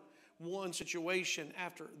other, one situation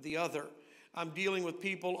after the other. I'm dealing with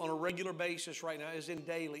people on a regular basis right now, as in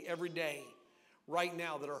daily, every day, right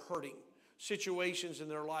now, that are hurting. Situations in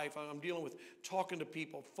their life. I'm dealing with talking to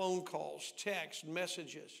people, phone calls, texts,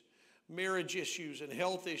 messages, marriage issues and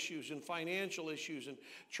health issues and financial issues and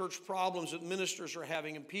church problems that ministers are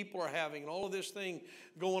having and people are having, and all of this thing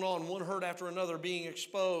going on, one hurt after another being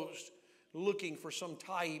exposed, looking for some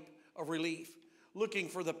type of relief, looking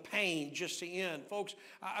for the pain just to end. Folks,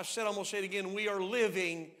 I've said, I'm going to say it again, we are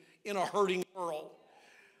living in a hurting world.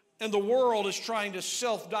 And the world is trying to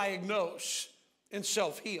self-diagnose and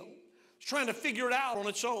self-heal. It's trying to figure it out on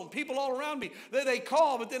its own. People all around me, they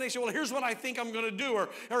call, but then they say, well, here's what I think I'm going to do,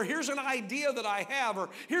 or here's an idea that I have, or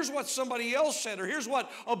here's what somebody else said, or here's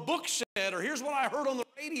what a book said, or here's what I heard on the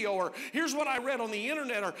radio, or here's what I read on the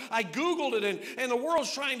internet, or I Googled it, and the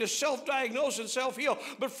world's trying to self-diagnose and self-heal.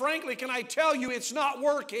 But frankly, can I tell you, it's not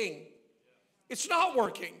working. It's not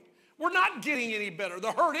working. We're not getting any better.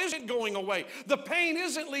 The hurt isn't going away. The pain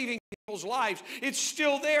isn't leaving people's lives. It's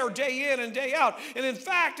still there day in and day out. And in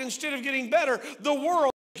fact, instead of getting better, the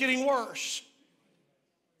world is getting worse.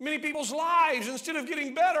 Many people's lives, instead of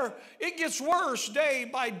getting better, it gets worse day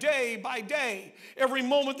by day by day. Every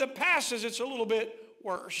moment that passes, it's a little bit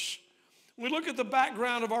worse. When we look at the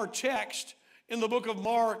background of our text in the book of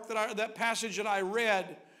Mark, that passage that I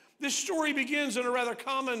read, this story begins in a rather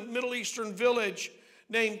common Middle Eastern village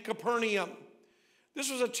named Capernaum.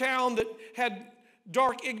 This was a town that had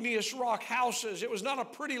dark igneous rock houses. It was not a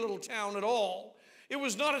pretty little town at all. It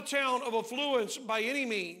was not a town of affluence by any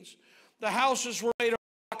means. The houses were made of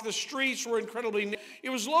rock. The streets were incredibly narrow. It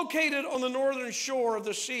was located on the northern shore of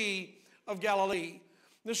the Sea of Galilee.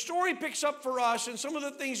 The story picks up for us, and some of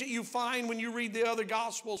the things that you find when you read the other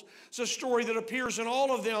Gospels, it's a story that appears in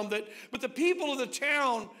all of them. But the people of the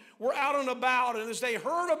town were out and about, and as they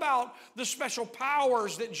heard about the special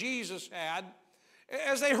powers that Jesus had,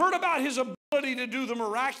 as they heard about his ability to do the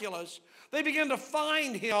miraculous, they began to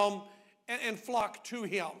find him and flock to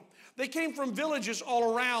him. They came from villages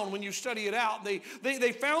all around when you study it out. They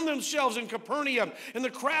found themselves in Capernaum, and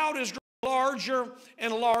the crowd is larger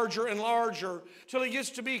and larger and larger till it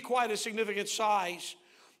gets to be quite a significant size.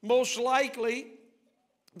 Most likely,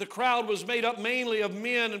 the crowd was made up mainly of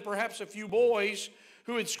men and perhaps a few boys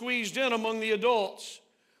who had squeezed in among the adults.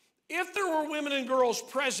 If there were women and girls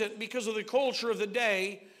present because of the culture of the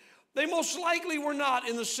day, they most likely were not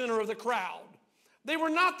in the center of the crowd. They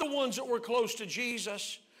were not the ones that were close to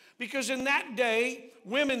Jesus, because in that day,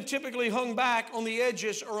 women typically hung back on the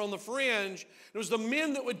edges or on the fringe. It was the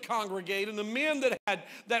men that would congregate and the men that had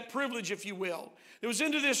that privilege, if you will. It was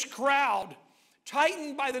into this crowd,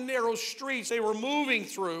 tightened by the narrow streets they were moving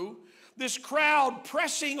through, this crowd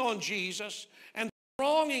pressing on Jesus and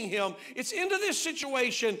thronging him. It's into this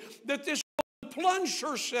situation that this woman plunged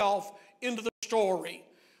herself into the story.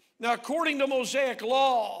 Now, according to Mosaic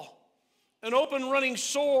law, an open running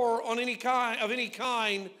sore on any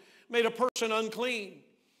kind made a person unclean.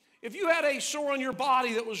 If you had a sore on your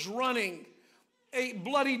body that was running, a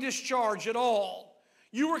bloody discharge at all,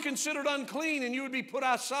 you were considered unclean, and you would be put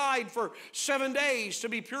outside for 7 days to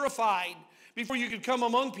be purified before you could come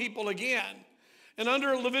among people again. And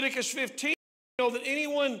under Leviticus 15, you know that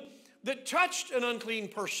anyone that touched an unclean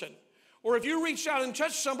person, or if you reached out and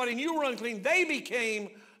touched somebody and you were unclean, they became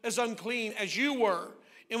as unclean as you were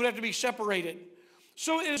and would have to be separated.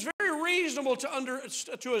 So it is very reasonable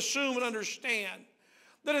to assume and understand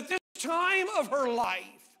that at this time of her life,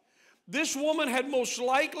 this woman had most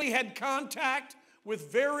likely had contact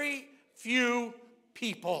with very few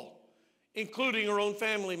people, including her own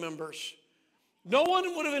family members. No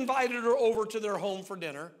one would have invited her over to their home for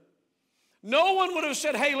dinner. No one would have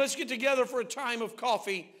said, hey, let's get together for a time of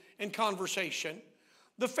coffee and conversation.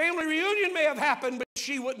 The family reunion may have happened, but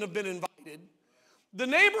she wouldn't have been invited. The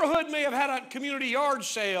neighborhood may have had a community yard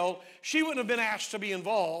sale. She wouldn't have been asked to be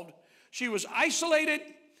involved. She was isolated.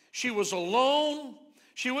 She was alone.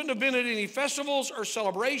 She wouldn't have been at any festivals or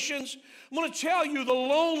celebrations. I'm going to tell you, the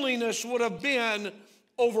loneliness would have been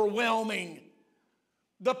overwhelming.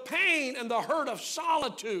 The pain and the hurt of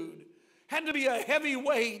solitude had to be a heavy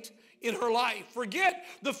weight in her life. Forget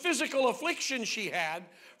the physical affliction she had.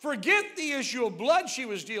 Forget the issue of blood she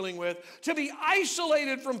was dealing with. To be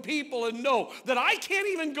isolated from people and know that I can't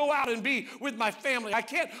even go out and be with my family. I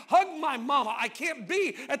can't hug my mama. I can't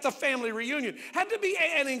be at the family reunion. Had to be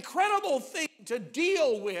an incredible thing to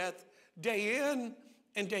deal with day in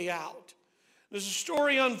and day out. As the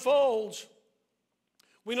story unfolds,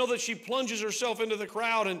 we know that she plunges herself into the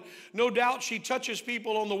crowd, and no doubt she touches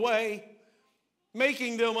people on the way,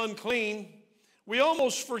 making them unclean. We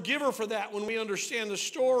almost forgive her for that when we understand the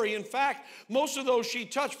story. In fact, most of those she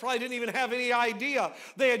touched probably didn't even have any idea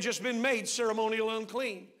they had just been made ceremonially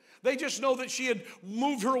unclean. They just know that she had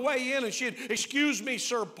moved her way in and she had, excuse me,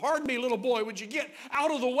 sir, pardon me, little boy, would you get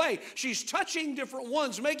out of the way? She's touching different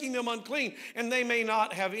ones, making them unclean, and they may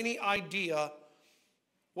not have any idea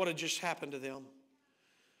what had just happened to them.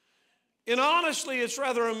 And honestly, it's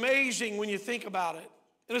rather amazing when you think about it.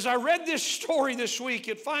 And as I read this story this week,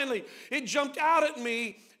 it jumped out at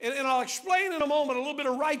me, and I'll explain in a moment. A little bit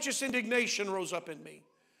of righteous indignation rose up in me.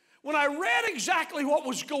 When I read exactly what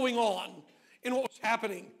was going on and what was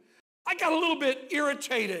happening, I got a little bit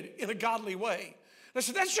irritated in a godly way. I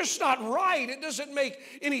said, that's just not right. It doesn't make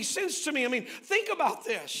any sense to me. I mean, think about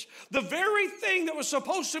this. The very thing that was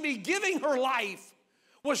supposed to be giving her life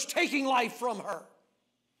was taking life from her.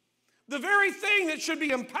 The very thing that should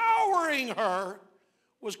be empowering her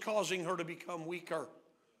was causing her to become weaker.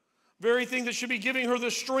 Very thing that should be giving her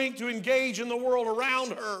the strength to engage in the world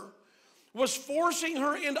around her was forcing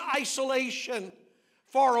her into isolation,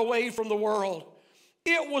 far away from the world.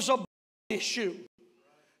 It was a blood issue.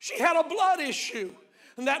 She had a blood issue.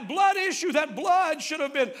 And that blood issue, that blood should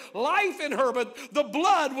have been life in her, but the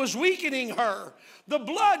blood was weakening her. The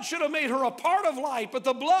blood should have made her a part of life, but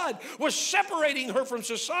the blood was separating her from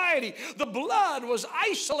society. The blood was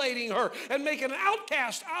isolating her and making an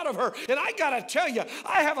outcast out of her. And I got to tell you,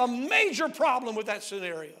 I have a major problem with that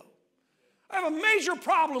scenario. I have a major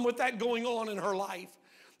problem with that going on in her life.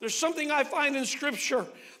 There's something I find in Scripture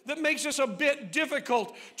that makes this a bit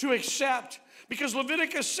difficult to accept, because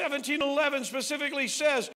Leviticus 17:11 specifically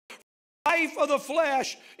says, life of the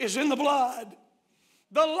flesh is in the blood.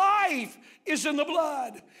 The life is in the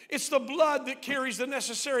blood. It's the blood that carries the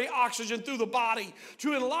necessary oxygen through the body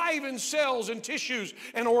to enliven cells and tissues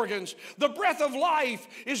and organs. The breath of life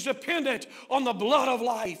is dependent on the blood of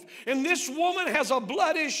life. And this woman has a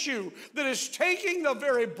blood issue that is taking the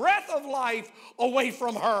very breath of life away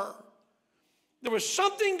from her. There was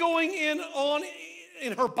something going on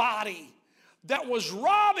in her body that was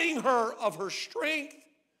robbing her of her strength.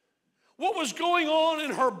 What was going on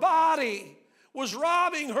in her body was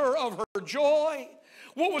robbing her of her joy.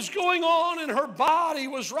 What was going on in her body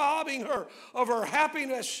was robbing her of her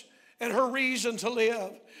happiness and her reason to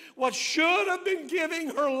live. What should have been giving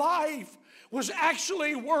her life was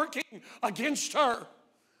actually working against her.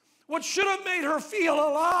 What should have made her feel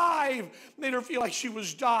alive made her feel like she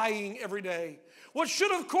was dying every day. What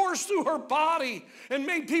should have coursed through her body and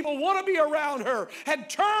made people want to be around her had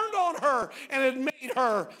turned on her and had made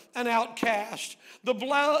her an outcast. The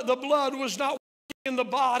blood was not in the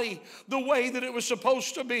body the way that it was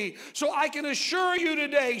supposed to be. So I can assure you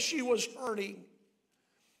today, she was hurting.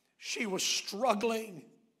 She was struggling.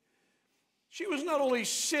 She was not only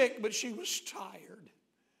sick, but she was tired.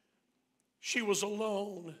 She was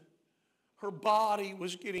alone. Her body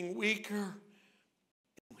was getting weaker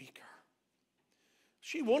and weaker.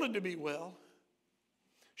 She wanted to be well.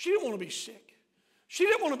 She didn't want to be sick. She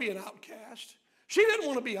didn't want to be an outcast. She didn't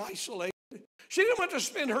want to be isolated. She didn't want to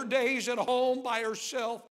spend her days at home by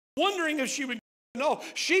herself, wondering if she would. No,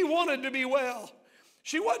 she wanted to be well.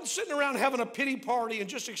 She wasn't sitting around having a pity party and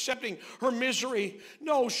just accepting her misery.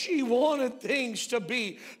 No, she wanted things to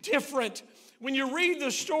be different. When you read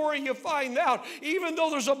the story, you find out, even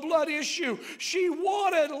though there's a blood issue, she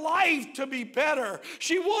wanted life to be better.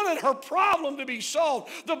 She wanted her problem to be solved.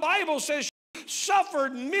 The Bible says she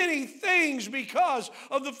suffered many things because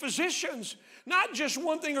of the physicians. Not just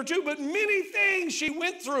one thing or two, but many things she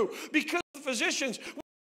went through because of the physicians.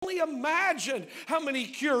 We only imagine how many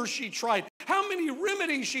cures she tried, how many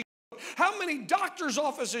remedies she took, how many doctor's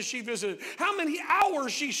offices she visited, how many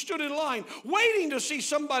hours she stood in line waiting to see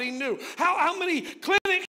somebody new, how many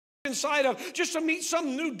clinics inside of just to meet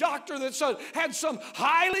some new doctor that had some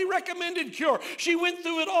highly recommended cure. She went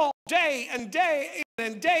through it all day and day in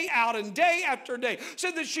and day out and day after day.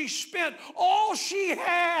 Said that she spent all she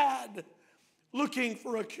had looking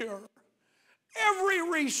for a cure. Every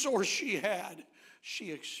resource she had,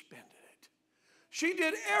 she expended it. She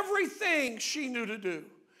did everything she knew to do.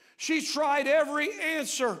 She tried every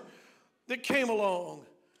answer that came along.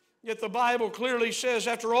 Yet the Bible clearly says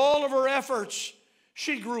after all of her efforts,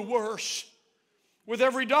 she grew worse. With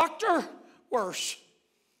every doctor, worse.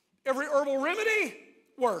 Every herbal remedy,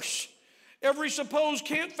 worse. Every supposed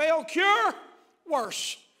can't-fail cure,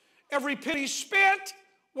 worse. Every penny spent,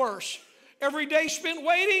 worse. Every day spent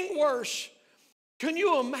waiting, worse. Can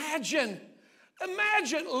you imagine?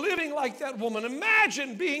 Imagine living like that woman.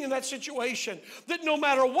 Imagine being in that situation that no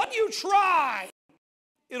matter what you try,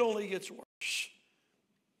 it only gets worse.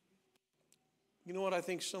 You know what I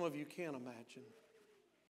think some of you can imagine?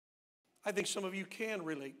 I think some of you can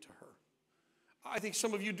relate to her. I think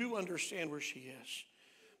some of you do understand where she is.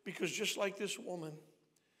 Because just like this woman,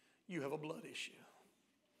 you have a blood issue.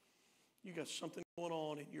 You got something going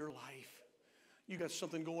on in your life. You got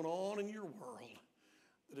something going on in your world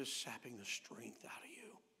that is sapping the strength out of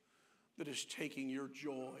you, that is taking your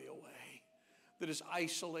joy away, that is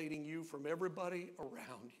isolating you from everybody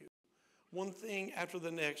around you. One thing after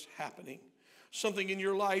the next happening. Something in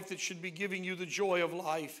your life that should be giving you the joy of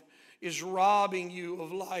life is robbing you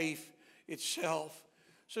of life itself.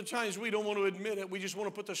 Sometimes we don't want to admit it. We just want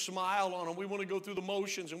to put the smile on them. We want to go through the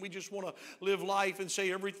motions, and we just want to live life and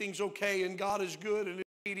say everything's okay and God is good, and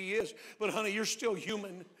indeed He is. But honey, you're still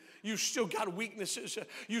human. You still got weaknesses.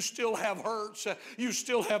 You still have hurts. You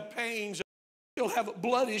still have pains. You still have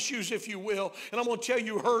blood issues, if you will. And I'm going to tell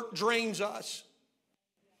you, hurt drains us.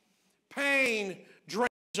 Pain drains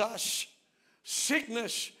us.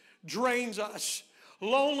 Sickness drains us.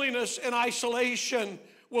 Loneliness and isolation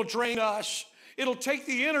will drain us. It'll take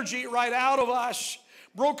the energy right out of us.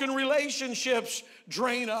 Broken relationships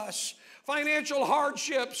drain us. Financial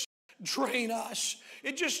hardships drain us.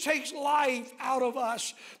 It just takes life out of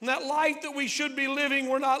us. And that life that we should be living,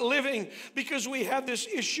 we're not living because we have this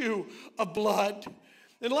issue of blood.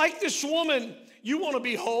 And like this woman, you want to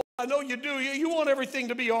be whole. I know you do. You want everything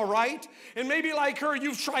to be all right. And maybe like her,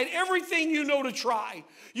 you've tried everything you know to try.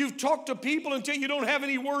 You've talked to people until you don't have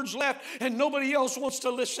any words left and nobody else wants to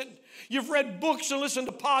listen. You've read books and listened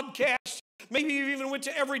to podcasts. Maybe you even went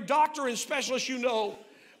to every doctor and specialist you know.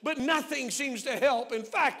 But nothing seems to help. In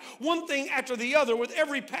fact, one thing after the other, with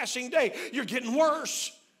every passing day, you're getting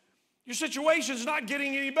worse. Your situation's not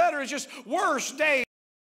getting any better. It's just worse day.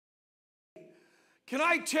 Can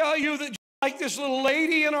I tell you that, just like this little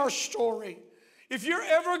lady in our story, if you're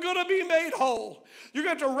ever going to be made whole, you're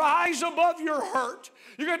going to have to rise above your hurt.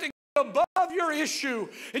 You're going to have to get above your issue.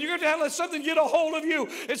 And you're going to have to let something get a hold of you.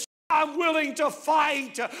 It's, I'm willing to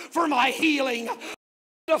fight for my healing.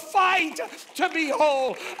 To fight to be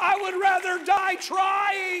whole. I would rather die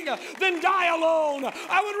trying than die alone.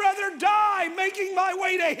 I would rather die making my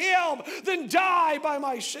way to Him than die by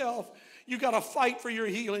myself. You got to fight for your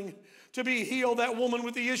healing. To be healed, that woman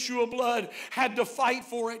with the issue of blood had to fight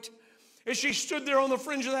for it. As she stood there on the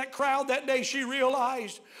fringe of that crowd that day, she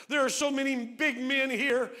realized there are so many big men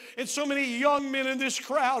here and so many young men in this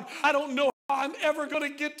crowd. I don't know I'm ever going to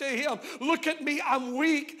get to Him. Look at me. I'm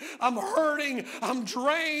weak. I'm hurting. I'm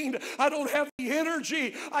drained. I don't have the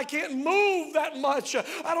energy. I can't move that much.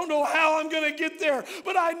 I don't know how I'm going to get there,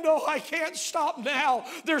 but I know I can't stop now.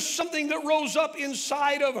 There's something that rose up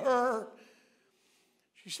inside of her.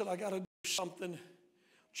 She said, I got to do something. I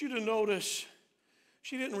want you to notice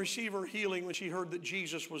she didn't receive her healing when she heard that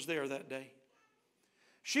Jesus was there that day.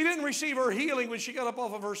 She didn't receive her healing when she got up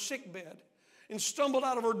off of her sick bed and stumbled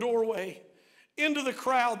out of her doorway into the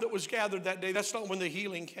crowd that was gathered that day. That's not when the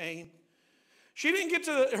healing came. She didn't get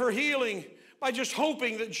to her healing by just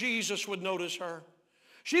hoping that Jesus would notice her.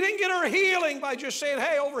 She didn't get her healing by just saying,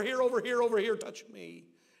 hey, over here, over here, over here, touch me.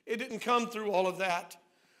 It didn't come through all of that.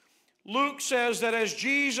 Luke says that as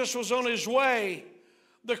Jesus was on His way,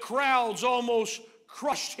 the crowds almost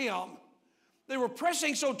crushed Him. They were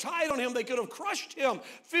pressing so tight on Him they could have crushed Him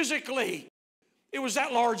physically. It was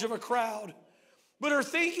that large of a crowd. But her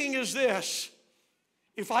thinking is this: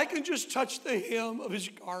 if I can just touch the hem of His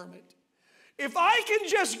garment, if I can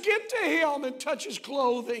just get to Him and touch His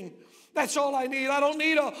clothing, that's all I need. I don't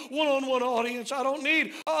need a one-on-one audience. I don't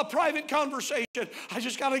need a private conversation. I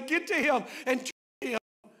just got to get to Him and touch Him.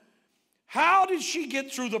 How did she get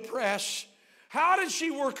through the press? How did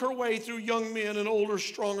she work her way through young men and older,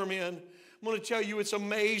 stronger men? I'm going to tell you, it's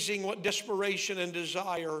amazing what desperation and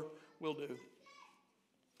desire will do.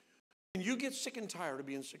 When you get sick and tired of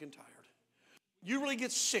being sick and tired, you really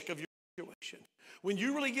get sick of your situation. When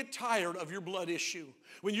you really get tired of your blood issue,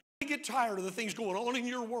 when you really get tired of the things going on in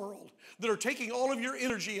your world that are taking all of your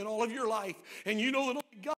energy and all of your life, and you know that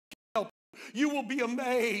only God can help you, you will be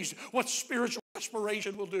amazed what spiritual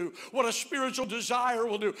desperation will do, what a spiritual desire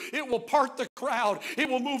will do. It will part the crowd. It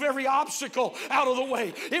will move every obstacle out of the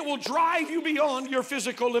way. It will drive you beyond your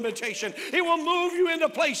physical limitation. It will move you into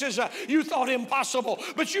places you thought impossible.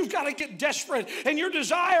 But you've got to get desperate, and your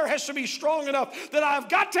desire has to be strong enough that I've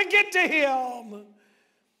got to get to Him.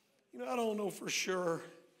 You know, I don't know for sure.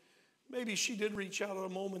 Maybe she did reach out at a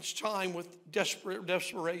moment's time with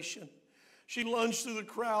desperation. She lunged through the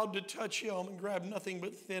crowd to touch Him and grabbed nothing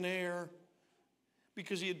but thin air.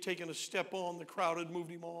 Because he had taken a step on, the crowd had moved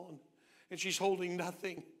him on. And she's holding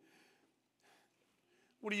nothing.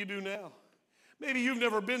 What do you do now? Maybe you've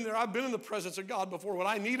never been there. I've been in the presence of God before when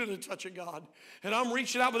I needed a touch of God. And I'm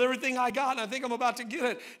reaching out with everything I got, and I think I'm about to get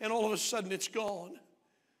it. And all of a sudden, it's gone.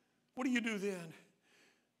 What do you do then?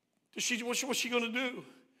 What's she going to do?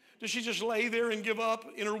 Does she just lay there and give up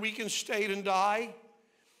in her weakened state and die?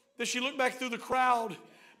 Does she look back through the crowd,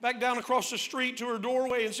 back down across the street to her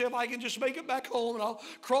doorway and say, if I can just make it back home and I'll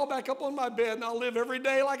crawl back up on my bed and I'll live every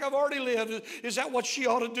day like I've already lived? Is that what she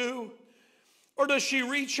ought to do? Or does she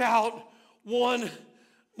reach out one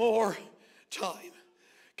more time?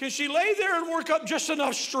 Can she lay there and work up just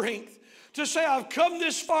enough strength to say, I've come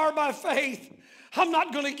this far by faith. I'm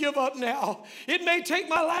not going to give up now. It may take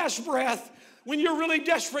my last breath. When you're really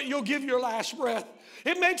desperate, you'll give your last breath.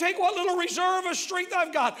 It may take what little reserve of strength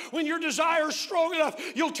I've got. When your desire is strong enough,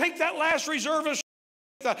 you'll take that last reserve of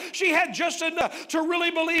strength. She had just enough to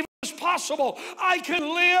really believe it was possible. I can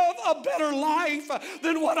live a better life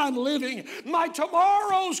than what I'm living. My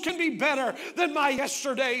tomorrows can be better than my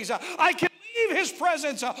yesterdays. I can leave His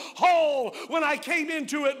presence whole when I came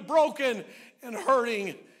into it broken and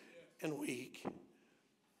hurting and weak.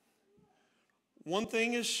 One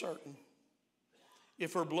thing is certain.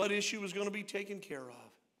 If her blood issue was going to be taken care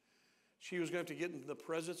of, she was going to have to get into the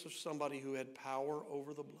presence of somebody who had power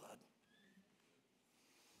over the blood.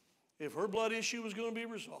 If her blood issue was going to be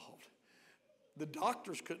resolved, the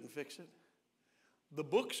doctors couldn't fix it. The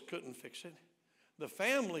books couldn't fix it. The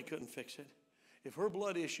family couldn't fix it. If her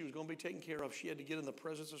blood issue was going to be taken care of, she had to get in the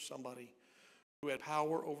presence of somebody who had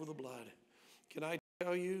power over the blood. Can I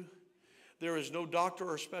tell you, there is no doctor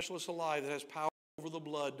or specialist alive that has power over the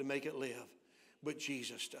blood to make it live. but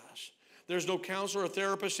Jesus does. There's no counselor or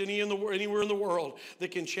therapist anywhere in the world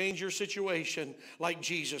that can change your situation like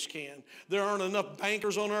Jesus can. There aren't enough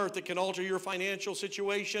bankers on earth that can alter your financial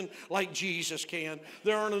situation like Jesus can.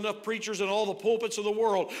 There aren't enough preachers in all the pulpits of the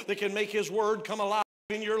world that can make His word come alive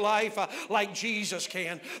in your life like Jesus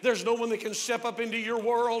can. There's no one that can step up into your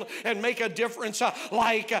world and make a difference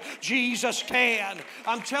like Jesus can.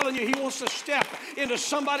 I'm telling you, He wants to step into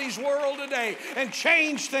somebody's world today and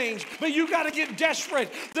change things, but you got to get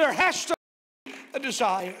desperate. There has to be a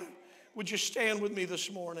desire. Would you stand with me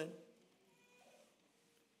this morning?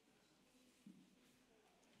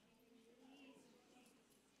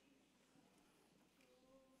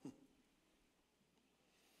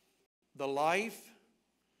 The life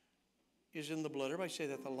is in the blood. Everybody say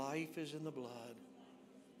that. The life is in the blood.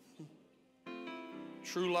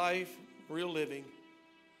 True life, real living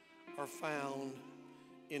are found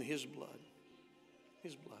in His blood.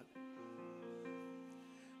 His blood.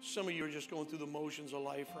 Some of you are just going through the motions of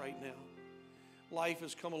life right now. Life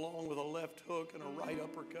has come along with a left hook and a right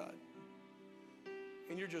uppercut.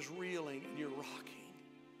 And you're just reeling and you're rocking.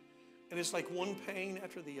 And it's like one pain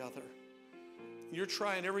after the other. You're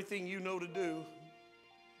trying everything you know to do.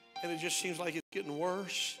 And it just seems like it's getting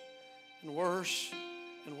worse and worse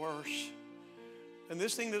and worse. And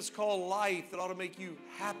this thing that's called life that ought to make you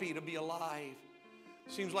happy to be alive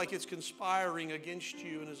seems like it's conspiring against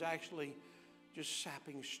you and is actually just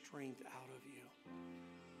sapping strength out of you.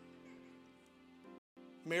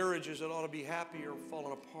 Marriages that ought to be happy are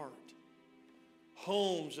falling apart.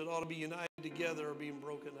 Homes that ought to be united together are being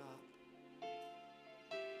broken up.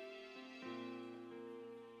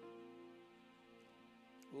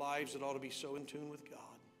 Lives that ought to be so in tune with God.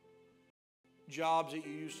 Jobs that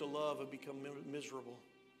you used to love have become miserable.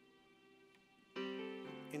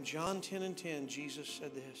 In John 10:10, Jesus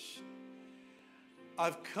said this: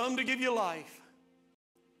 I've come to give you life,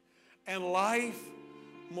 and life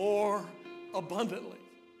more abundantly.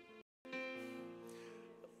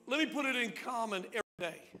 Let me put it in common every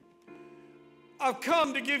day. I've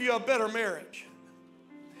come to give you a better marriage.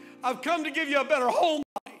 I've come to give you a better home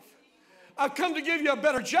life. I've come to give you a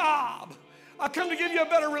better job. I've come to give you a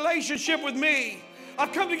better relationship with me.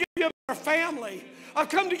 I've come to give you a better family. I've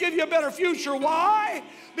come to give you a better future. Why?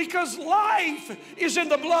 Because life is in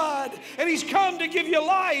the blood, and He's come to give you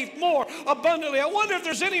life more abundantly. I wonder if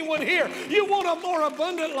there's anyone here, you want a more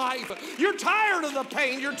abundant life. You're tired of the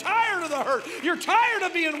pain. You're tired of the hurt. You're tired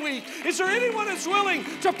of being weak. Is there anyone that's willing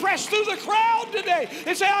to press through the crowd today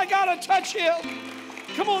and say, I got to touch Him?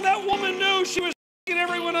 Come on, that woman knew she was making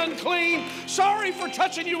everyone unclean. Sorry for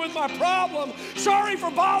touching you with my problem. Sorry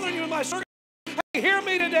for bothering you with my circumstance. Hey, hear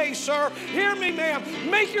me today, sir. Hear me, ma'am.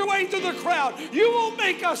 Make your way through the crowd. You won't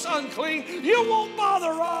make us unclean. You won't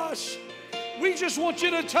bother us. We just want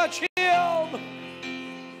you to touch Him.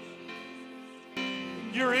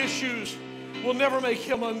 Your issues will never make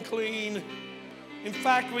Him unclean. In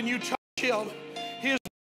fact, when you touch Him, His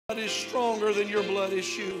blood is stronger than your blood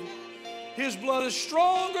issue. His blood is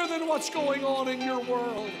stronger than what's going on in your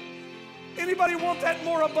world. Anybody want that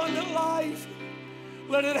more abundant life?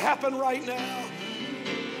 Let it happen right now.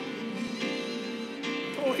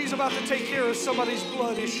 Oh, He's about to take care of somebody's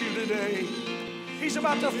blood issue today. He's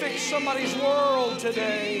about to fix somebody's world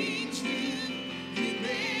today. You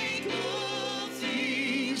make all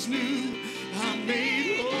things new. I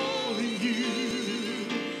made all in You.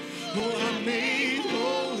 Oh, I made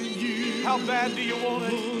all in You. How bad do you want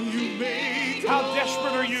it? Oh, You made How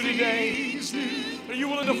desperate are you today? Are you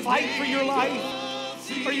willing to fight for your life?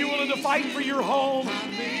 Are you willing to fight for your home?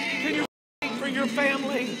 Can you fight for your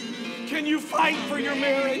family? Can you fight for your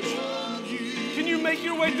marriage? Can you make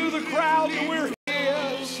your way through the crowd to where He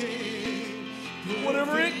is?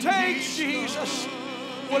 Whatever it takes, Jesus.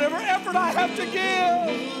 Whatever effort I have to give.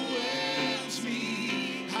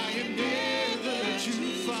 I am never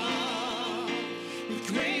too far. With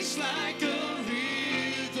grace like a river.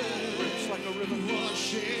 Grace like a river.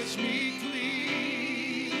 Washes me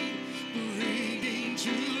clean. Bringing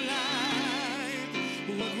to life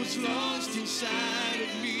what was lost inside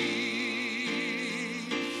of me.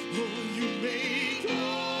 Oh, You make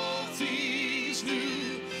all things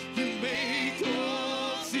new. You make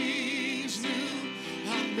all things new.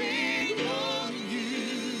 I made all in You.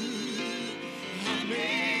 I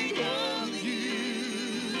made all in You.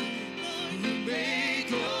 You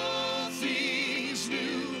make all things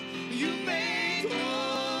new. You make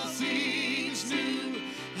all things new.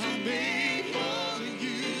 I made all in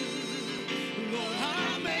You. Lord,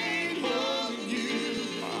 I made all in You.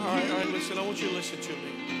 All right, listen, I want you to listen to me.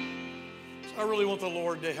 I really want the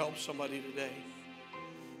Lord to help somebody today.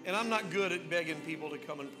 And I'm not good at begging people to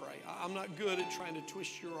come and pray. I'm not good at trying to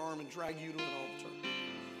twist your arm and drag you to an altar.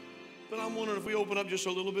 But I'm wondering if we open up just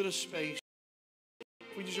a little bit of space.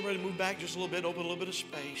 If we just get ready to move back just a little bit, open a little bit of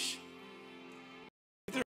space.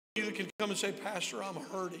 If there's you that can come and say, Pastor, I'm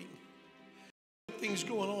hurting. Things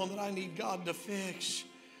going on that I need God to fix.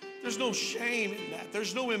 There's no shame in that.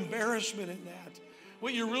 There's no embarrassment in that.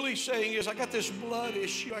 What you're really saying is, I got this blood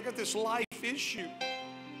issue. I got this life issue.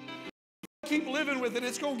 Keep living with it.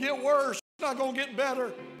 It's going to get worse. It's not going to get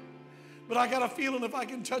better. But I got a feeling if I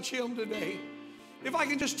can touch him today, if I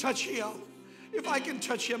can just touch him, if I can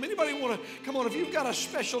touch him. Anybody want to, come on, if you've got a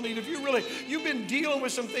special need, if you've been dealing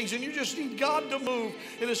with some things and you just need God to move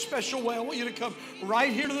in a special way, I want you to come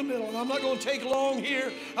right here to the middle. And I'm not going to take long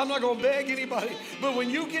here. I'm not going to beg anybody. But when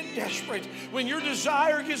you get desperate, when your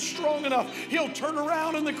desire gets strong enough, he'll turn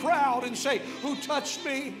around in the crowd and say, who touched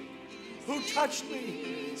me? Who touched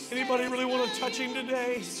me? Anybody really want to touch him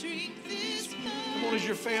today? Come on, is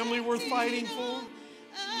your family worth fighting for?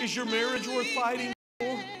 Is your marriage worth fighting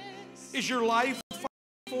for? Is your life worth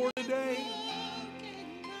fighting for today?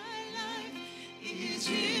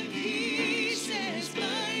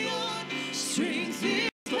 Strength is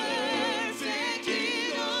perfect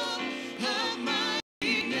in all of my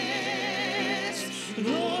weakness.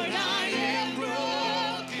 Lord, I am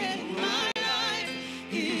broken. My life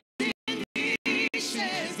is in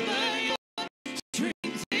pieces, but your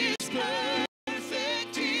strength is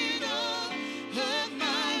perfect in all of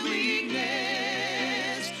my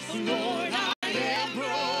weakness. Lord, I am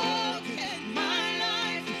broken. My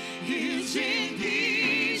life is in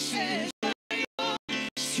pieces.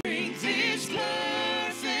 Strength is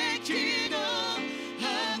perfect in all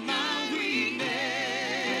of my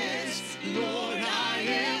weakness. Lord, I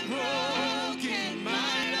am broken.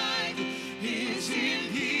 My life is in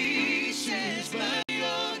pieces, but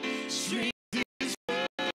your strength is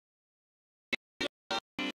perfect in all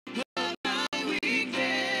of my weakness.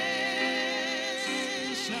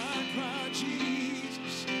 I cry,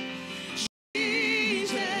 Jesus,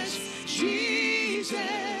 Jesus, Jesus.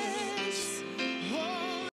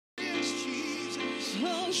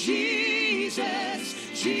 Oh, Jesus,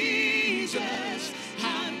 Jesus,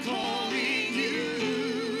 I'm calling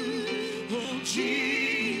you. Oh,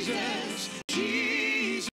 Jesus,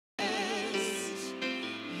 Jesus.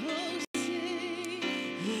 Oh,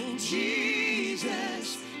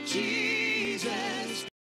 Jesus, Jesus.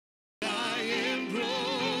 I am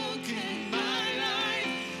broken. My life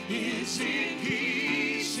is in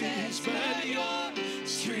pieces, but your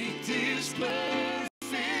strength is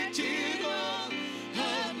perfect in all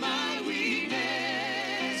of my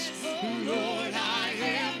weakness. Lord, I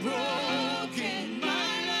am broken.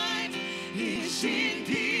 My life is in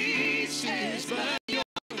pieces, but your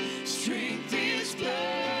strength is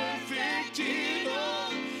perfect in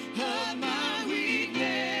all of my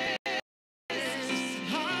weakness.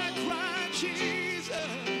 I cry,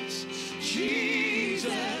 Jesus,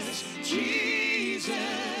 Jesus, Jesus.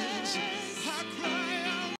 I cry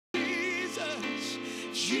out, Jesus,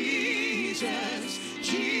 Jesus,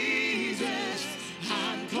 Jesus.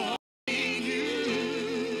 I'm calling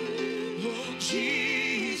you. Oh,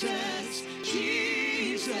 Jesus,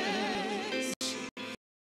 Jesus.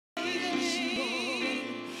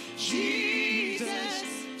 Jesus,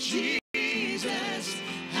 Jesus.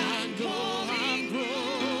 I'm going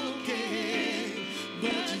broken,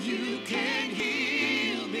 but you can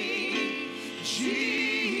heal me.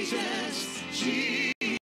 Jesus,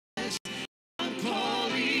 Jesus. I'm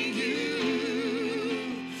calling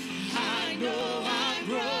you. I know I'm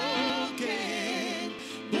broken,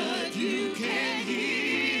 but you can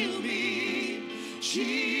heal me.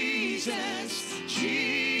 Jesus.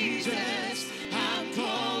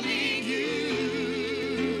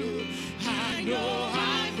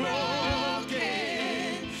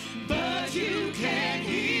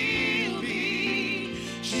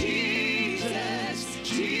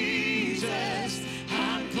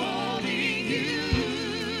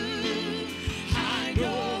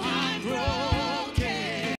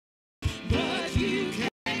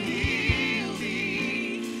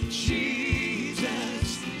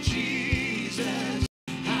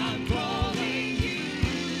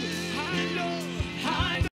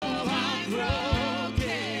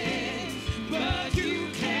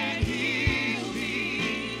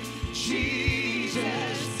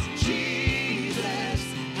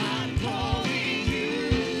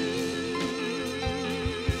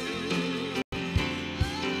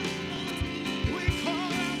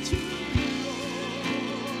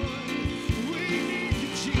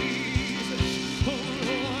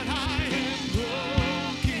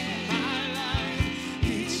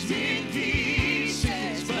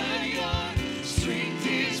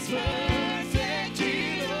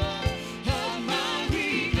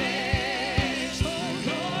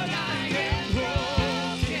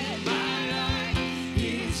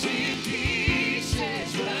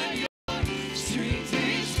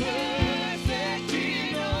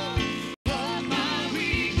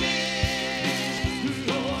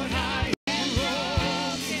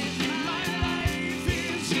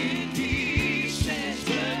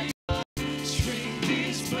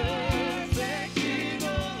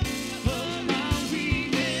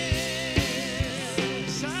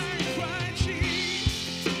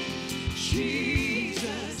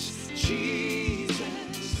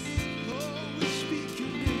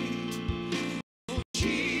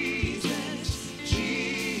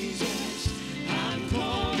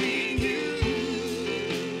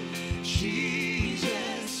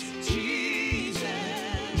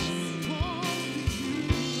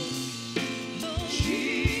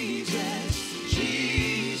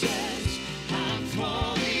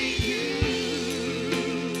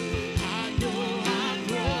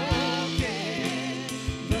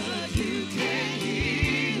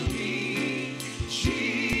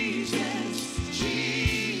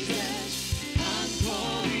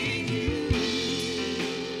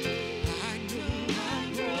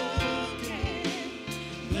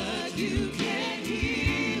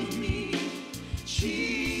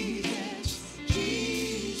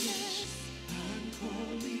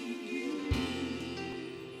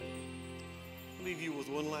 I'll leave you with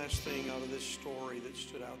one last thing out of this story that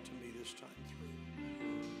stood out to me this time through.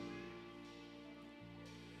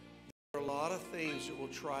 There are a lot of things that will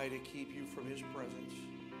try to keep you from His presence.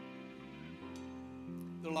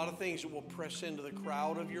 There are a lot of things that will press into the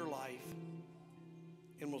crowd of your life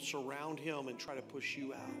and will surround Him and try to push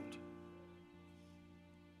you out.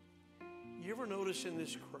 You ever notice in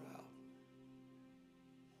this crowd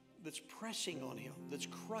that's pressing on Him, that's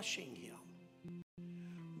crushing Him,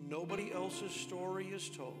 nobody else's story is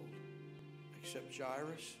told except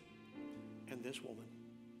Jairus and this woman.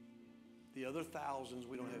 The other thousands,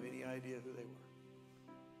 we don't have any idea who they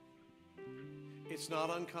were. It's not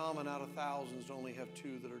uncommon out of thousands to only have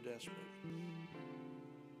two that are desperate.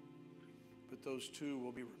 But those two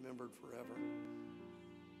will be remembered forever.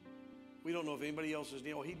 We don't know if anybody else is,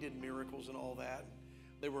 He did miracles and all that.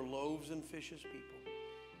 They were loaves and fishes people.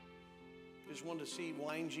 Just wanted to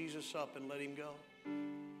wind Jesus up and let Him go.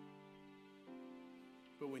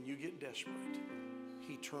 But when you get desperate,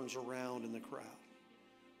 He turns around in the crowd.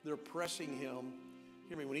 They're pressing Him.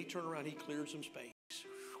 Hear me, when He turned around, He cleared some space.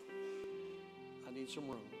 I need some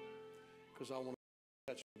room because I want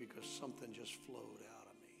to touch you because something just flowed out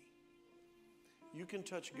of me. You can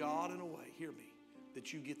touch God in a way, hear me,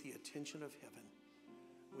 that you get the attention of heaven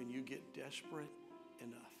when you get desperate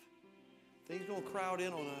enough. Things don't crowd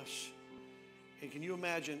in on us. And can you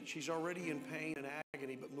imagine, she's already in pain and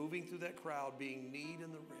agony, but moving through that crowd, being kneed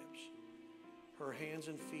in the ribs, her hands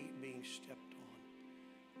and feet being stepped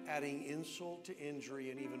on, adding insult to injury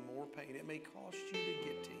and even more pain. It may cost you to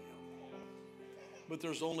get to Him. But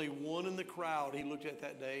there's only one in the crowd He looked at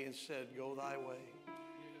that day and said, "Go thy way.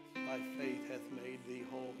 Thy faith hath made thee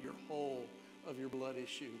whole." You're whole of your blood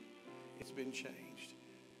issue. It's been changed.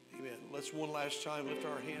 Amen. Let's one last time lift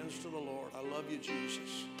our hands to the Lord. I love you,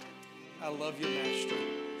 Jesus. I love you, Master.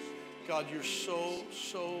 God, you're so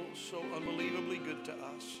unbelievably good to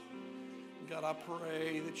us. God, I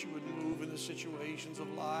pray that you would move in the situations of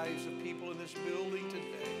lives of people in this building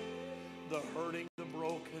today. The hurting, the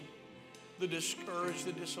broken, the discouraged,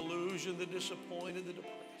 the disillusioned, the disappointed, the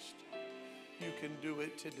depressed. You can do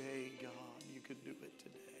it today, God. You can do it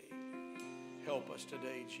today. Help us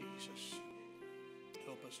today, Jesus.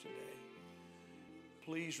 Help us today.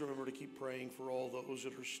 Please remember to keep praying for all those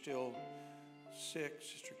that are still sick.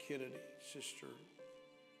 Sister Kennedy, Sister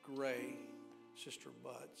Gray, Sister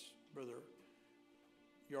Butts, Brother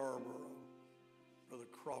Yarborough, Brother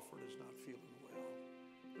Crawford is not feeling well.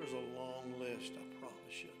 There's a long list, I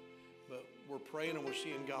promise you. But we're praying and we're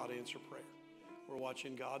seeing God answer prayer. We're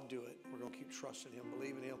watching God do it. We're going to keep trusting Him,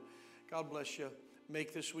 believing Him. God bless you.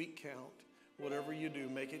 Make this week count. Whatever you do,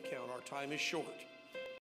 make it count. Our time is short.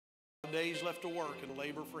 Days left to work and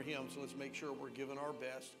labor for Him, so let's make sure we're giving our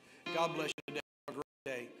best. God bless you today. Have a great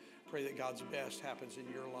day. Pray that God's best happens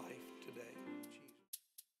in your life today.